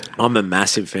 I'm a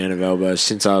massive fan of elbows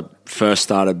since I first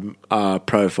started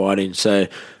pro fighting. So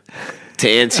to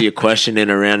answer your question in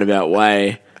a roundabout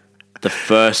way, the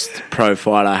first pro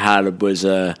fight I had was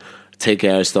a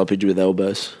TKO stoppage with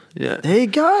elbows. Yeah. There you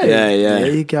go. Yeah.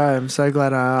 There you go. I'm so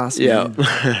glad I asked. Yeah. So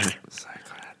glad.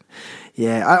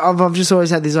 Yeah, I've just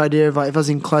always had this idea of like if I was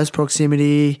in close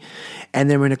proximity and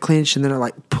then we're in a clinch and then I'm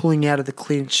like pulling out of the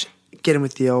clinch, get him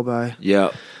with the elbow.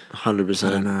 Yeah, 100%. I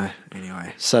don't know.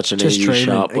 Anyway. Such an easy,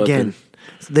 sharp weapon. Again,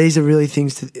 these are really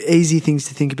easy things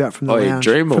to think about from the lounge.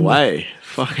 Oh, dream away.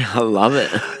 Fucking, I love it.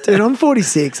 Dude, I'm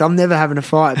 46. I'm never having a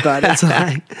fight, but it's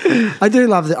like, I do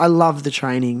love I love the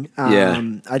training.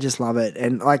 I just love it.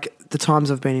 And like the times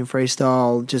I've been in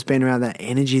freestyle, just being around that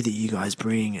energy that you guys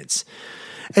bring, it's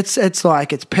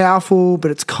like, it's powerful,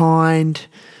 but it's kind.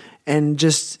 And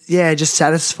just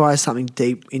satisfies something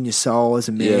deep in your soul as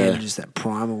a man, just that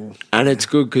primal. And it's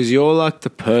good because you're like the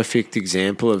perfect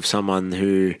example of someone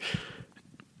who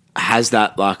has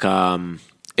that, like,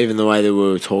 even the way that we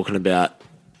were talking about,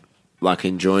 like,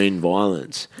 enjoying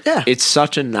violence. Yeah. It's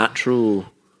such a natural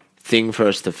thing for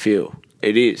us to feel.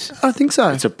 It is. I think so.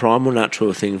 It's a primal,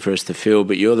 natural thing for us to feel,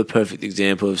 but you're the perfect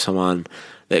example of someone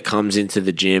that comes into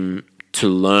the gym to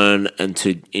learn and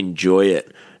to enjoy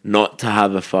it. Not to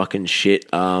have a fucking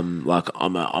shit, like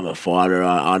I'm a fighter,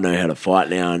 I know how to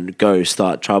fight now and go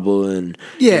start trouble, and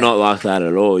you're not like that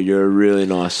at all. You're a really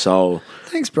nice soul.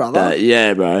 Thanks, brother.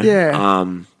 Bro.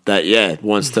 That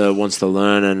wants to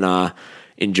learn and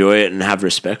enjoy it and have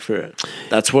respect for it.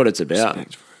 That's what it's about.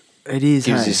 It is.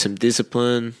 Gives you some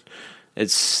discipline.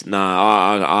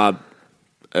 I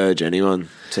urge anyone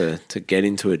to get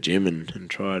into a gym and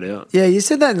try it out. Yeah, you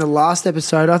said that in the last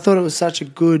episode. I thought it was such a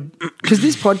good... Because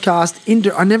this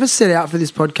podcast... I never set out for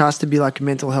this podcast to be like a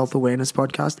mental health awareness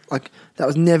podcast. Like, that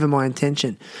was never my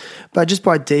intention. But just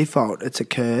by default, it's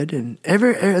occurred. And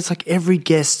it's like every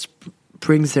guest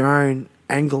brings their own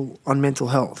angle on mental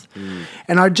health.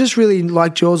 And I just really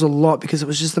liked yours a lot because it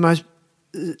was just the most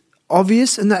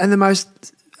obvious and the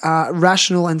most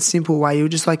rational and simple way. You were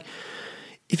just like...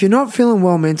 If you're not feeling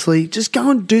well mentally, just go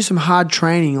and do some hard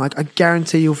training. Like, I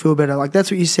guarantee you'll feel better. Like,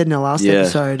 that's what you said in our last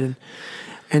episode.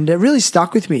 And it really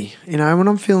stuck with me, when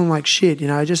I'm feeling like shit,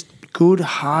 just good,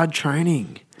 hard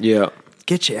training. Yeah.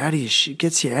 Gets you out of your shit,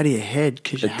 gets you out of your head.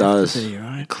 Cause it does. To be,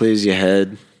 right? Clears your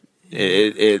head.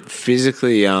 It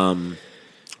physically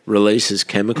releases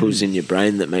chemicals in your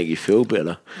brain that make you feel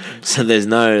better. So there's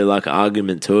no, like,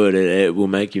 argument to it. It will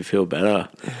make you feel better.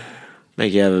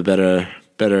 Make you have a better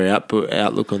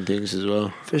outlook on things as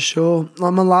well. For sure.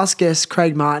 Like my last guest,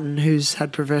 Craig Martin, who's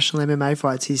had professional MMA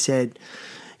fights, he said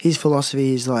his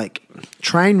philosophy is like,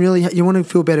 you want to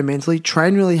feel better mentally,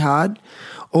 train really hard,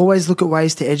 always look at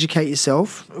ways to educate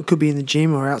yourself. It could be in the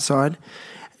gym or outside.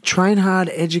 Train hard,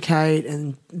 educate,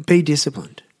 and be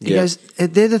disciplined. He goes,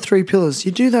 they're the 3 pillars.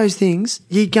 You do those things,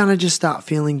 you're going to just start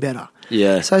feeling better.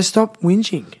 Yeah. So stop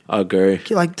whinging. I agree.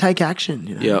 Like, take action.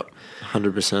 Yep,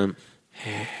 100%.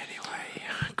 Yeah.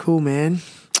 Cool, man.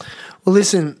 Well,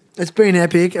 listen, it's been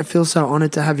epic. I feel so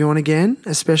honoured to have you on again,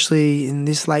 especially in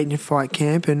this late in your fight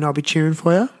camp, and I'll be cheering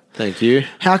for you. Thank you.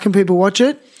 How can people watch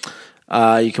it?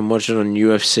 You can watch it on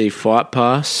UFC Fight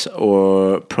Pass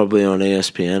or probably on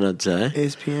ESPN, I'd say.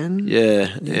 ESPN? Yeah.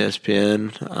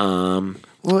 ESPN.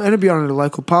 Well, it'll be on at a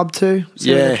local pub too.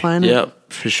 So they're playing it.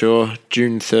 For sure.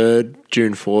 June 3rd,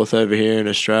 June 4th over here in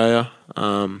Australia.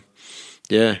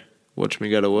 Watch me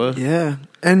go to work. Yeah.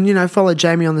 And, follow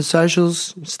Jamie on the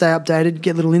socials, stay updated,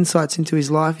 get little insights into his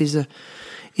life. He's a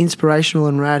inspirational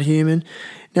and rad human.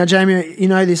 Now, Jamie, you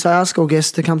know this, I ask all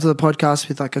guests to come to the podcast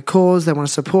with like a cause they want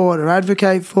to support or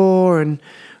advocate for, and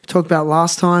we talked about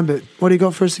last time, but what do you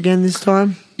got for us again this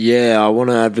time? Yeah, I want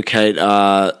to advocate.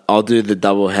 I'll do the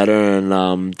double header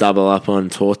and double up on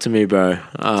Talk to Me, bro,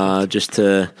 just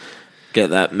to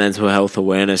get that mental health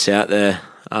awareness out there.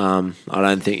 I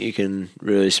don't think you can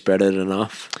really spread it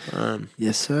enough.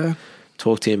 Yes, sir.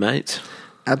 Talk to your mates.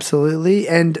 Absolutely.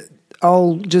 And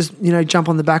I'll just, jump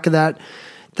on the back of that.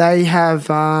 They have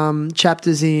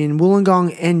chapters in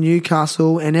Wollongong and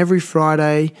Newcastle, and every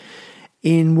Friday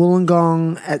in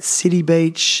Wollongong at City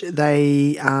Beach,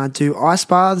 they do ice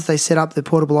baths. They set up the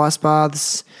portable ice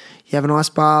baths. You have an ice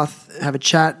bath, have a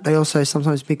chat. They also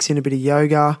sometimes mix in a bit of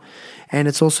yoga, and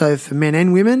it's also for men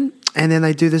and women. And then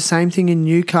they do the same thing in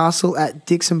Newcastle at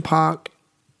Dixon Park,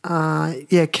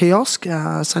 kiosk,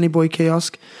 Sunny Boy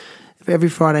kiosk. Every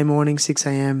Friday morning, 6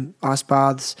 a.m, ice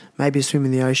baths, maybe a swim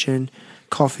in the ocean,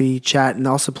 coffee, chat, and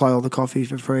they'll supply all the coffee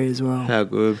for free as well. How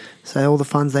good. So all the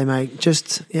funds they make,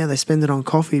 they spend it on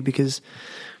coffee because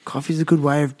coffee's a good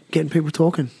way of getting people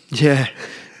talking. Yeah.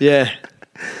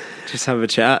 Just have a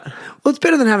chat. Well, it's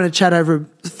better than having a chat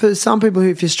for some people,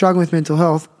 if you're struggling with mental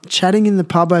health, chatting in the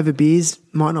pub over beers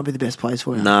might not be the best place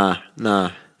for you. Nah.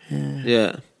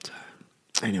 Yeah. So,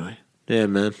 anyway. Yeah,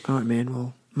 man. All right, man.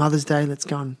 Well, Mother's Day, let's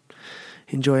go and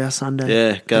enjoy our Sunday.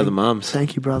 Yeah, go to the mums.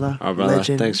 Thank you, brother. All right, brother.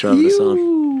 Legend. Thanks for having us on.